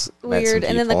 Yeah, it was weird.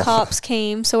 And then the cops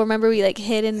came. So remember we like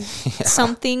hid in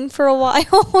something for a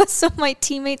while. So my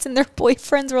teammates and their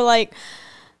boyfriends were like,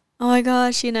 oh my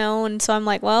gosh, you know. And so I'm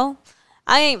like, well,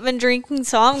 I ain't been drinking,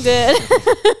 so I'm good.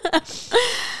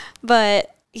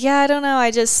 But yeah, I don't know.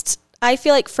 I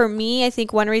feel like for me, I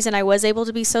think one reason I was able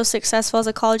to be so successful as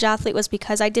a college athlete was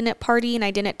because I didn't party and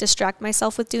I didn't distract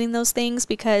myself with doing those things,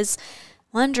 because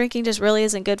one, drinking just really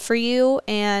isn't good for you.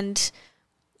 And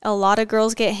a lot of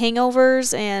girls get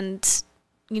hangovers and,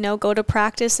 you know, go to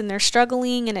practice and they're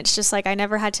struggling. And it's just like, I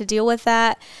never had to deal with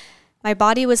that. My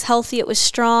body was healthy. It was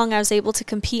strong. I was able to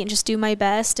compete and just do my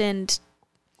best. And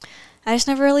I just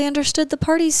never really understood the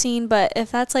party scene. But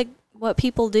if that's like what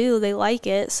people do, they like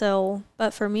it. So,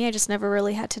 but for me, I just never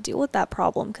really had to deal with that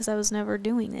problem because I was never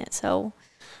doing it. So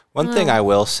one thing I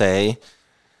will say,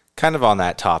 kind of on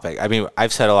that topic, I mean,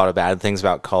 I've said a lot of bad things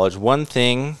about college. One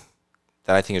thing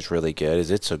that I think is really good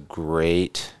is it's a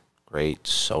great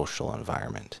social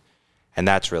environment, and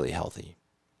that's really healthy.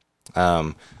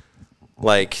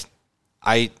 Like,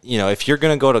 if you're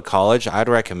going to go to college, I'd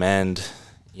recommend,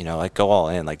 like, go all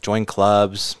in, like join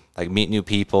clubs, like meet new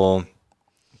people,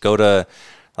 go to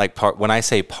like when I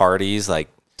say parties, like,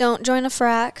 don't join a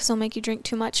frat because they'll make you drink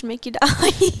too much and make you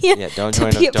die. Yeah, don't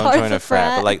join a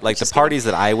frat. But like the parties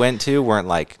that I went to weren't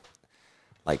like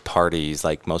parties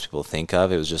like most people think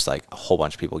of. It was just like a whole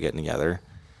bunch of people getting together,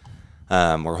 or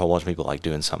a whole bunch of people like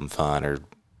doing something fun, or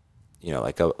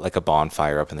like a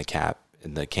bonfire up in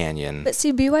the canyon. But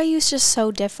see, BYU is just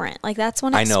so different. Like, that's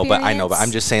one experience. I know, but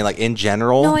I'm just saying, like, in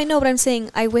general. No, I know, but I'm saying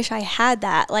I wish I had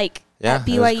that. Like, at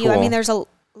BYU, cool. I mean, there's a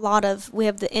lot of, we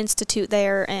have the Institute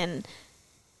there, and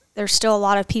there's still a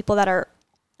lot of people that are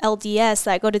LDS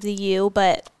that go to the U,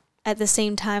 but at the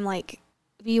same time, like,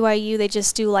 BYU, they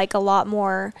just do, like, a lot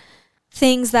more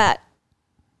things that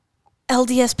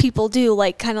LDS people do,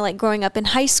 like, kind of like growing up in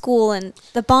high school and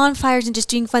the bonfires and just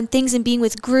doing fun things and being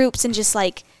with groups and just,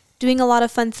 like, doing a lot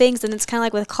of fun things. And it's kind of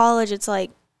like with college, it's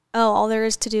like, oh, all there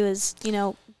is to do is,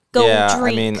 go drink.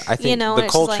 I mean, I think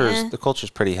the culture's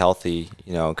pretty healthy,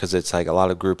 because it's like a lot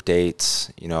of group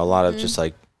dates, a lot of just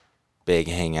like big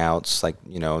hangouts, like,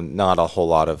 not a whole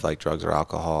lot of like drugs or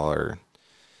alcohol, or,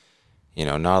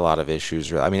 not a lot of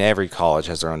issues. I mean, every college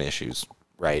has their own issues,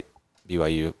 right?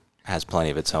 BYU has plenty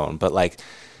of its own, but like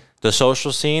the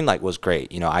social scene, like, was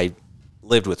great. I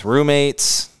lived with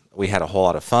roommates. We had a whole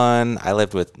lot of fun. I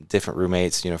lived with different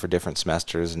roommates, for different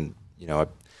semesters, and, I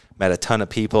met a ton of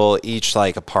people. Each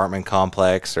like apartment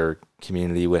complex or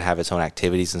community would have its own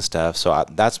activities and stuff. So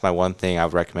that's my one thing I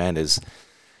would recommend is,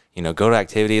 go to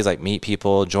activities, like meet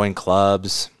people, join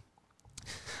clubs.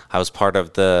 I was part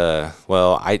of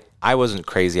I wasn't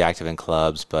crazy active in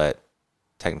clubs, but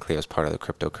technically I was part of the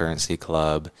cryptocurrency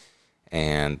club,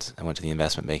 and I went to the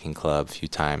investment banking club a few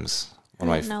times. One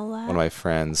of my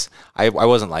friends. I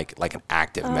wasn't like an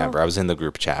active member. I was in the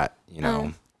group chat,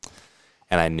 and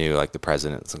I knew like the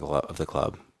president of the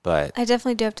club. But I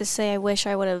definitely do have to say I wish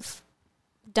I would have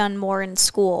done more in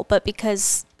school, but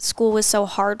because school was so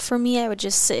hard for me, I would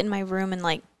just sit in my room and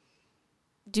like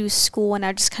do school, and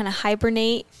I'd just kind of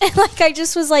hibernate. And like I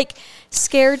just was like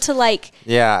scared to like.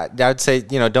 Yeah, I would say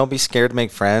don't be scared to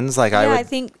make friends. Like I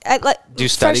think do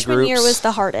study freshman groups. Year was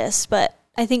the hardest, but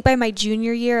I think by my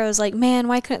junior year, I was like, man,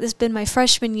 why couldn't this been my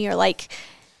freshman year? Like,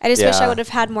 I just wish I would have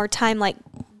had more time, like,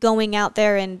 going out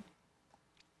there and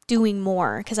doing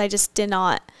more, because I just did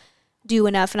not do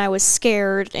enough, and I was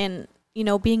scared, and,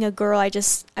 being a girl, I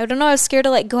don't know, I was scared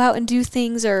to, like, go out and do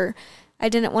things, or I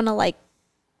didn't want to, like,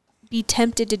 be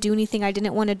tempted to do anything I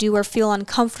didn't want to do or feel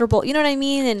uncomfortable. You know what I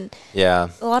mean? And Yeah.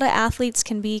 a lot of athletes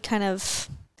can be kind of,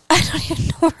 I don't even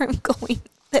know where I'm going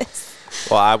with this.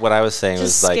 Well, what I was saying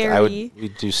Just was like scary.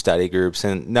 we'd do study groups,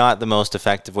 and not the most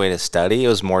effective way to study. It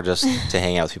was more just to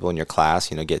hang out with people in your class,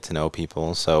 get to know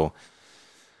people. So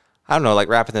I don't know, like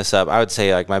wrapping this up, I would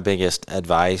say like my biggest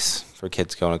advice for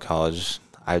kids going to college,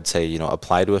 I would say,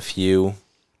 apply to a few.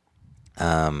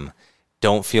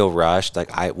 Don't feel rushed.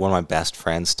 Like one of my best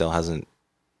friends still hasn't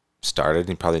started.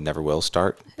 He probably never will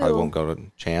start. Probably Who? won't go to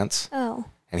Chance. Oh.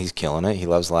 And he's killing it. He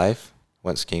loves life.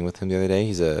 Went skiing with him the other day.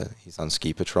 He's on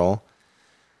ski patrol.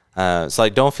 So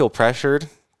like, don't feel pressured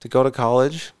to go to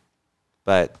college,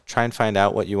 but try and find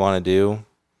out what you want to do.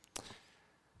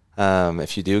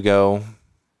 If you do go,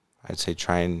 I'd say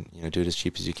try and do it as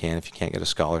cheap as you can. If you can't get a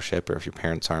scholarship, or if your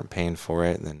parents aren't paying for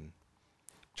it, then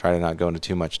try to not go into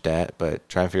too much debt. But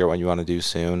try and figure out what you want to do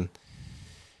soon.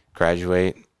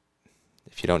 Graduate.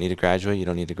 If you don't need to graduate, you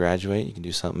don't need to graduate. You can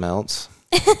do something else.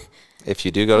 If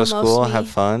you do go to school, have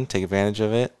fun, take advantage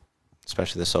of it,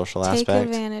 especially the social aspect. Take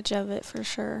advantage of it for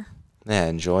sure. Yeah,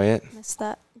 enjoy it. Miss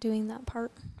doing that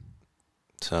part.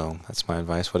 So that's my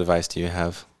advice. What advice do you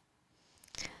have?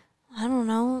 I don't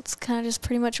know. It's kind of just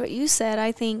pretty much what you said.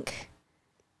 I think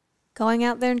going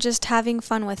out there and just having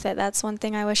fun with it. That's one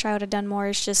thing I wish I would have done more,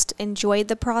 is just enjoyed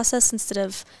the process instead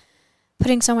of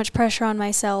putting so much pressure on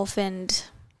myself and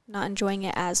not enjoying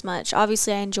it as much.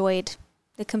 Obviously, I enjoyed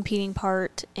the competing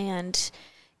part and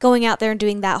going out there and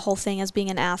doing that whole thing as being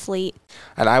an athlete.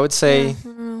 And I would say,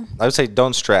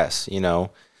 don't stress. There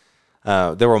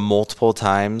were multiple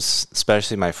times,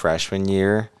 especially my freshman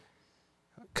year,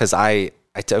 because I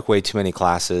took way too many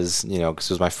classes,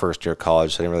 because it was my first year of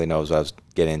college, so I didn't really know what I was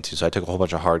getting into. So I took a whole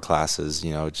bunch of hard classes,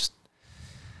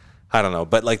 I don't know.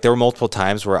 But like there were multiple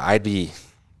times where I'd be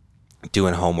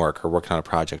doing homework or working on a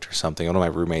project or something. One of my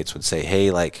roommates would say,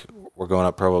 hey, like we're going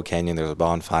up Provo Canyon, there's a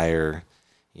bonfire,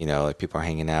 like people are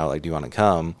hanging out, like do you want to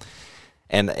come?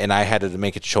 And I had to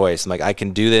make a choice. I'm like, I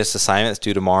can do this assignment that's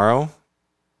due tomorrow,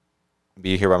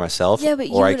 be here by myself,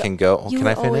 or I can go. Can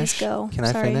I finish? Can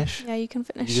I finish? Yeah, you can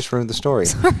finish. You just ruined the story.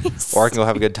 Sorry. Or I can go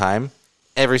have a good time.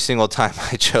 Every single time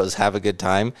I chose have a good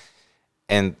time.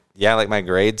 And yeah, like my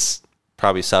grades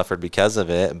probably suffered because of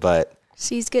it, but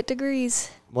C's get degrees.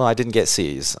 Well, I didn't get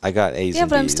C's. I got A's and B's. Yeah,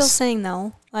 but I'm still saying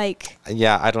though, like.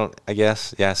 Yeah, I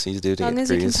guess, C's do to get degrees. As long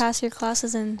as you can pass your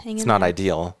classes and hang in there. It's not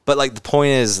ideal. But like the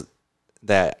point is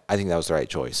that I think that was the right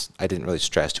choice. I didn't really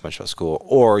stress too much about school.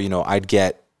 Or, I'd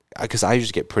get, because I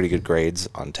usually get pretty good grades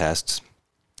on tests.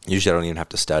 Usually I don't even have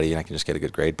to study and I can just get a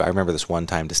good grade. But I remember this one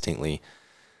time distinctly,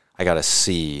 I got a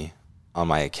C on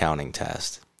my accounting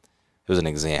test. It was an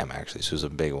exam actually, so it was a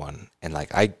big one. And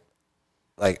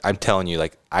I'm telling you,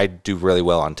 like I do really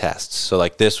well on tests. So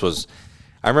like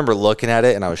I remember looking at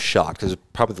it and I was shocked. It was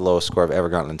probably the lowest score I've ever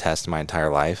gotten on a test in my entire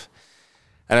life.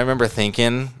 And I remember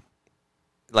thinking,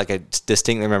 like I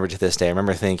distinctly remember to this day, I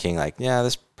remember thinking like, yeah,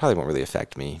 this probably won't really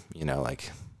affect me.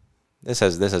 Like this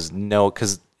has no,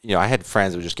 because, I had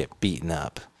friends that would just get beaten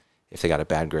up if they got a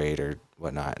bad grade or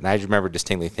whatnot. And I remember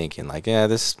distinctly thinking like, yeah,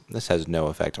 this has no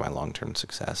effect on my long-term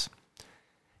success.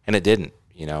 And it didn't,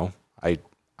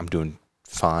 I'm doing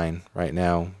fine right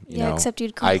now. Except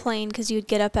you'd complain because you'd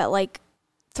get up at like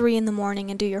 3 a.m.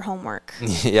 and do your homework.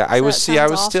 Yeah, I was still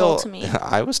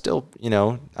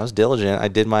diligent. I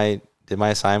did my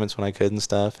assignments when I could and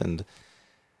stuff, and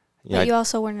but you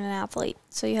also weren't an athlete,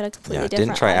 so you had a completely different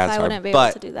didn't try life. as I hard, wouldn't be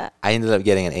able to do that. I ended up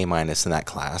getting an A- in that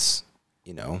class.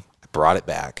 I brought it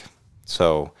back.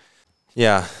 So,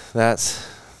 yeah, that's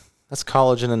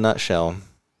college in a nutshell.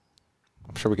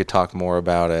 I'm sure we could talk more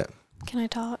about it. Can I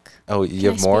talk? Oh, you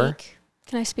have more?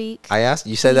 Can I speak? I asked.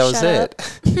 You said that was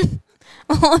it.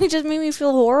 Well, it just made me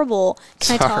feel horrible.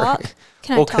 Can I talk?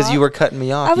 Well, because you were cutting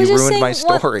me off. You ruined my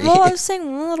story. I was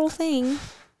saying one little thing.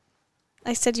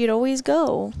 I said you'd always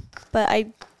go, but I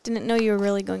didn't know you were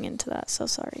really going into that, so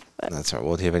sorry. But that's all right.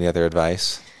 Well, do you have any other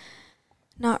advice?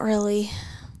 Not really.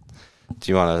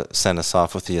 Do you want to send us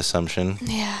off with the assumption?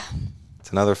 Yeah.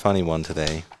 It's another funny one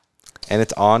today. And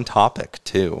it's on topic,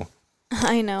 too.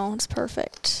 I know. It's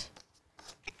perfect.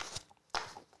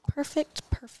 Perfect.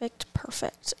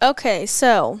 Okay,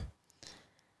 so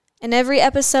in every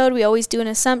episode, we always do an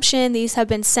assumption. These have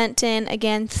been sent in,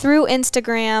 again, through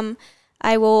Instagram.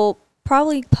 I will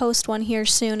probably post one here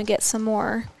soon to get some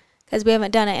more because we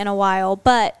haven't done it in a while.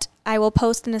 But I will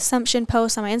post an assumption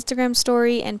post on my Instagram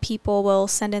story, and people will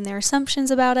send in their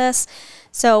assumptions about us.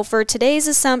 So for today's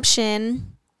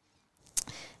assumption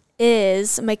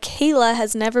is Michaela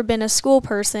has never been a school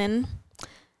person,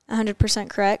 100%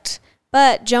 correct,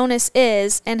 but Jonas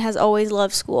is and has always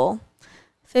loved school.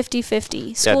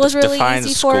 50-50. School is really define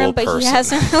easy for him, school but he person.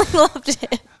 hasn't really loved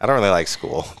it. I don't really like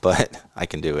school, but I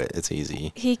can do it. It's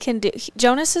easy. He can do.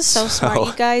 Jonas is so smart,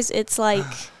 you guys. It's like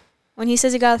when he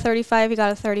says he got a 35, he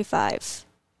got a 35,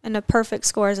 and a perfect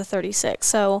score is a 36.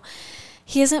 So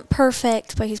he isn't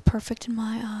perfect, but he's perfect in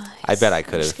my eyes. I bet I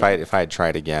could have if I had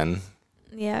tried again.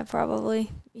 Yeah, probably.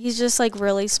 He's just like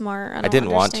really smart. I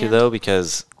didn't want to though,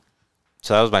 because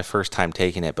so that was my first time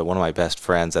taking it. But one of my best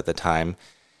friends at the time,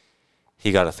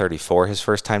 he got a 34 his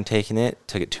first time taking it.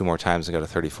 Took it 2 more times and got a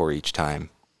 34 each time.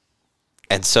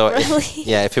 And so, really?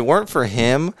 if it weren't for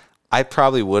him, I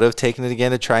probably would have taken it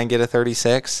again to try and get a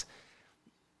 36.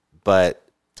 But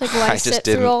it's like, why I just sit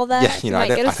didn't. through all that? Yeah, I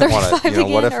didn't want to.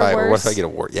 What if I get a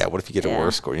worse? Yeah, what if you get a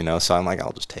worse score? So I'm like,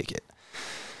 I'll just take it.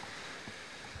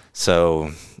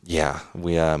 So yeah,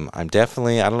 I'm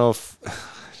definitely. I don't know if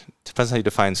depends how you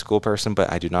define school person,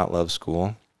 but I do not love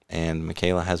school, and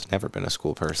Michaela has never been a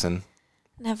school person.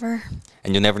 Never.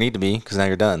 And you'll never need to be, because now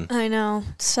you're done. I know.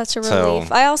 It's such a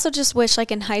relief. I also just wish,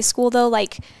 like, in high school, though,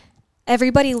 like,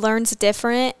 everybody learns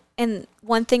different. And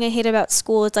one thing I hate about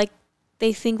school is, like,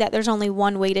 they think that there's only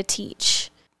one way to teach.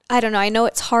 I don't know. I know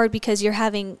it's hard because you're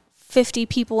having 50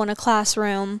 people in a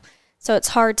classroom. So it's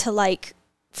hard to, like,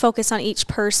 focus on each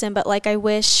person. But, like, I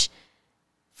wish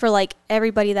for, like,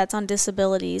 everybody that's on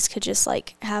disabilities could just,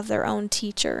 like, have their own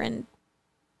teacher and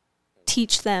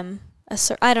teach them.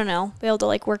 I don't know, be able to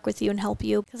like work with you and help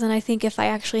you. Because then I think if I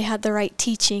actually had the right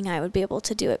teaching, I would be able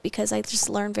to do it, because I just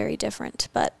learn very different.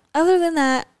 But other than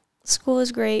that, school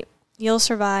is great. You'll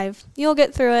survive. You'll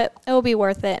get through it. It will be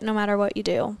worth it no matter what you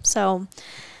do. So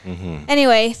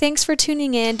anyway, thanks for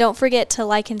tuning in. Don't forget to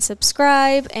like and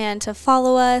subscribe and to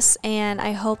follow us. And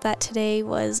I hope that today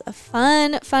was a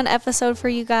fun episode for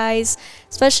you guys,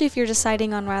 especially if you're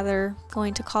deciding on whether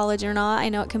going to college or not. I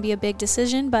know it can be a big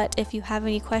decision, but if you have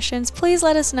any questions, please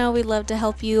let us know. We'd love to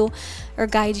help you or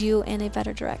guide you in a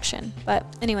better direction. But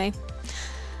anyway.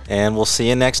 And we'll see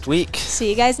you next week.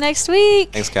 See you guys next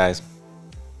week. Thanks, guys.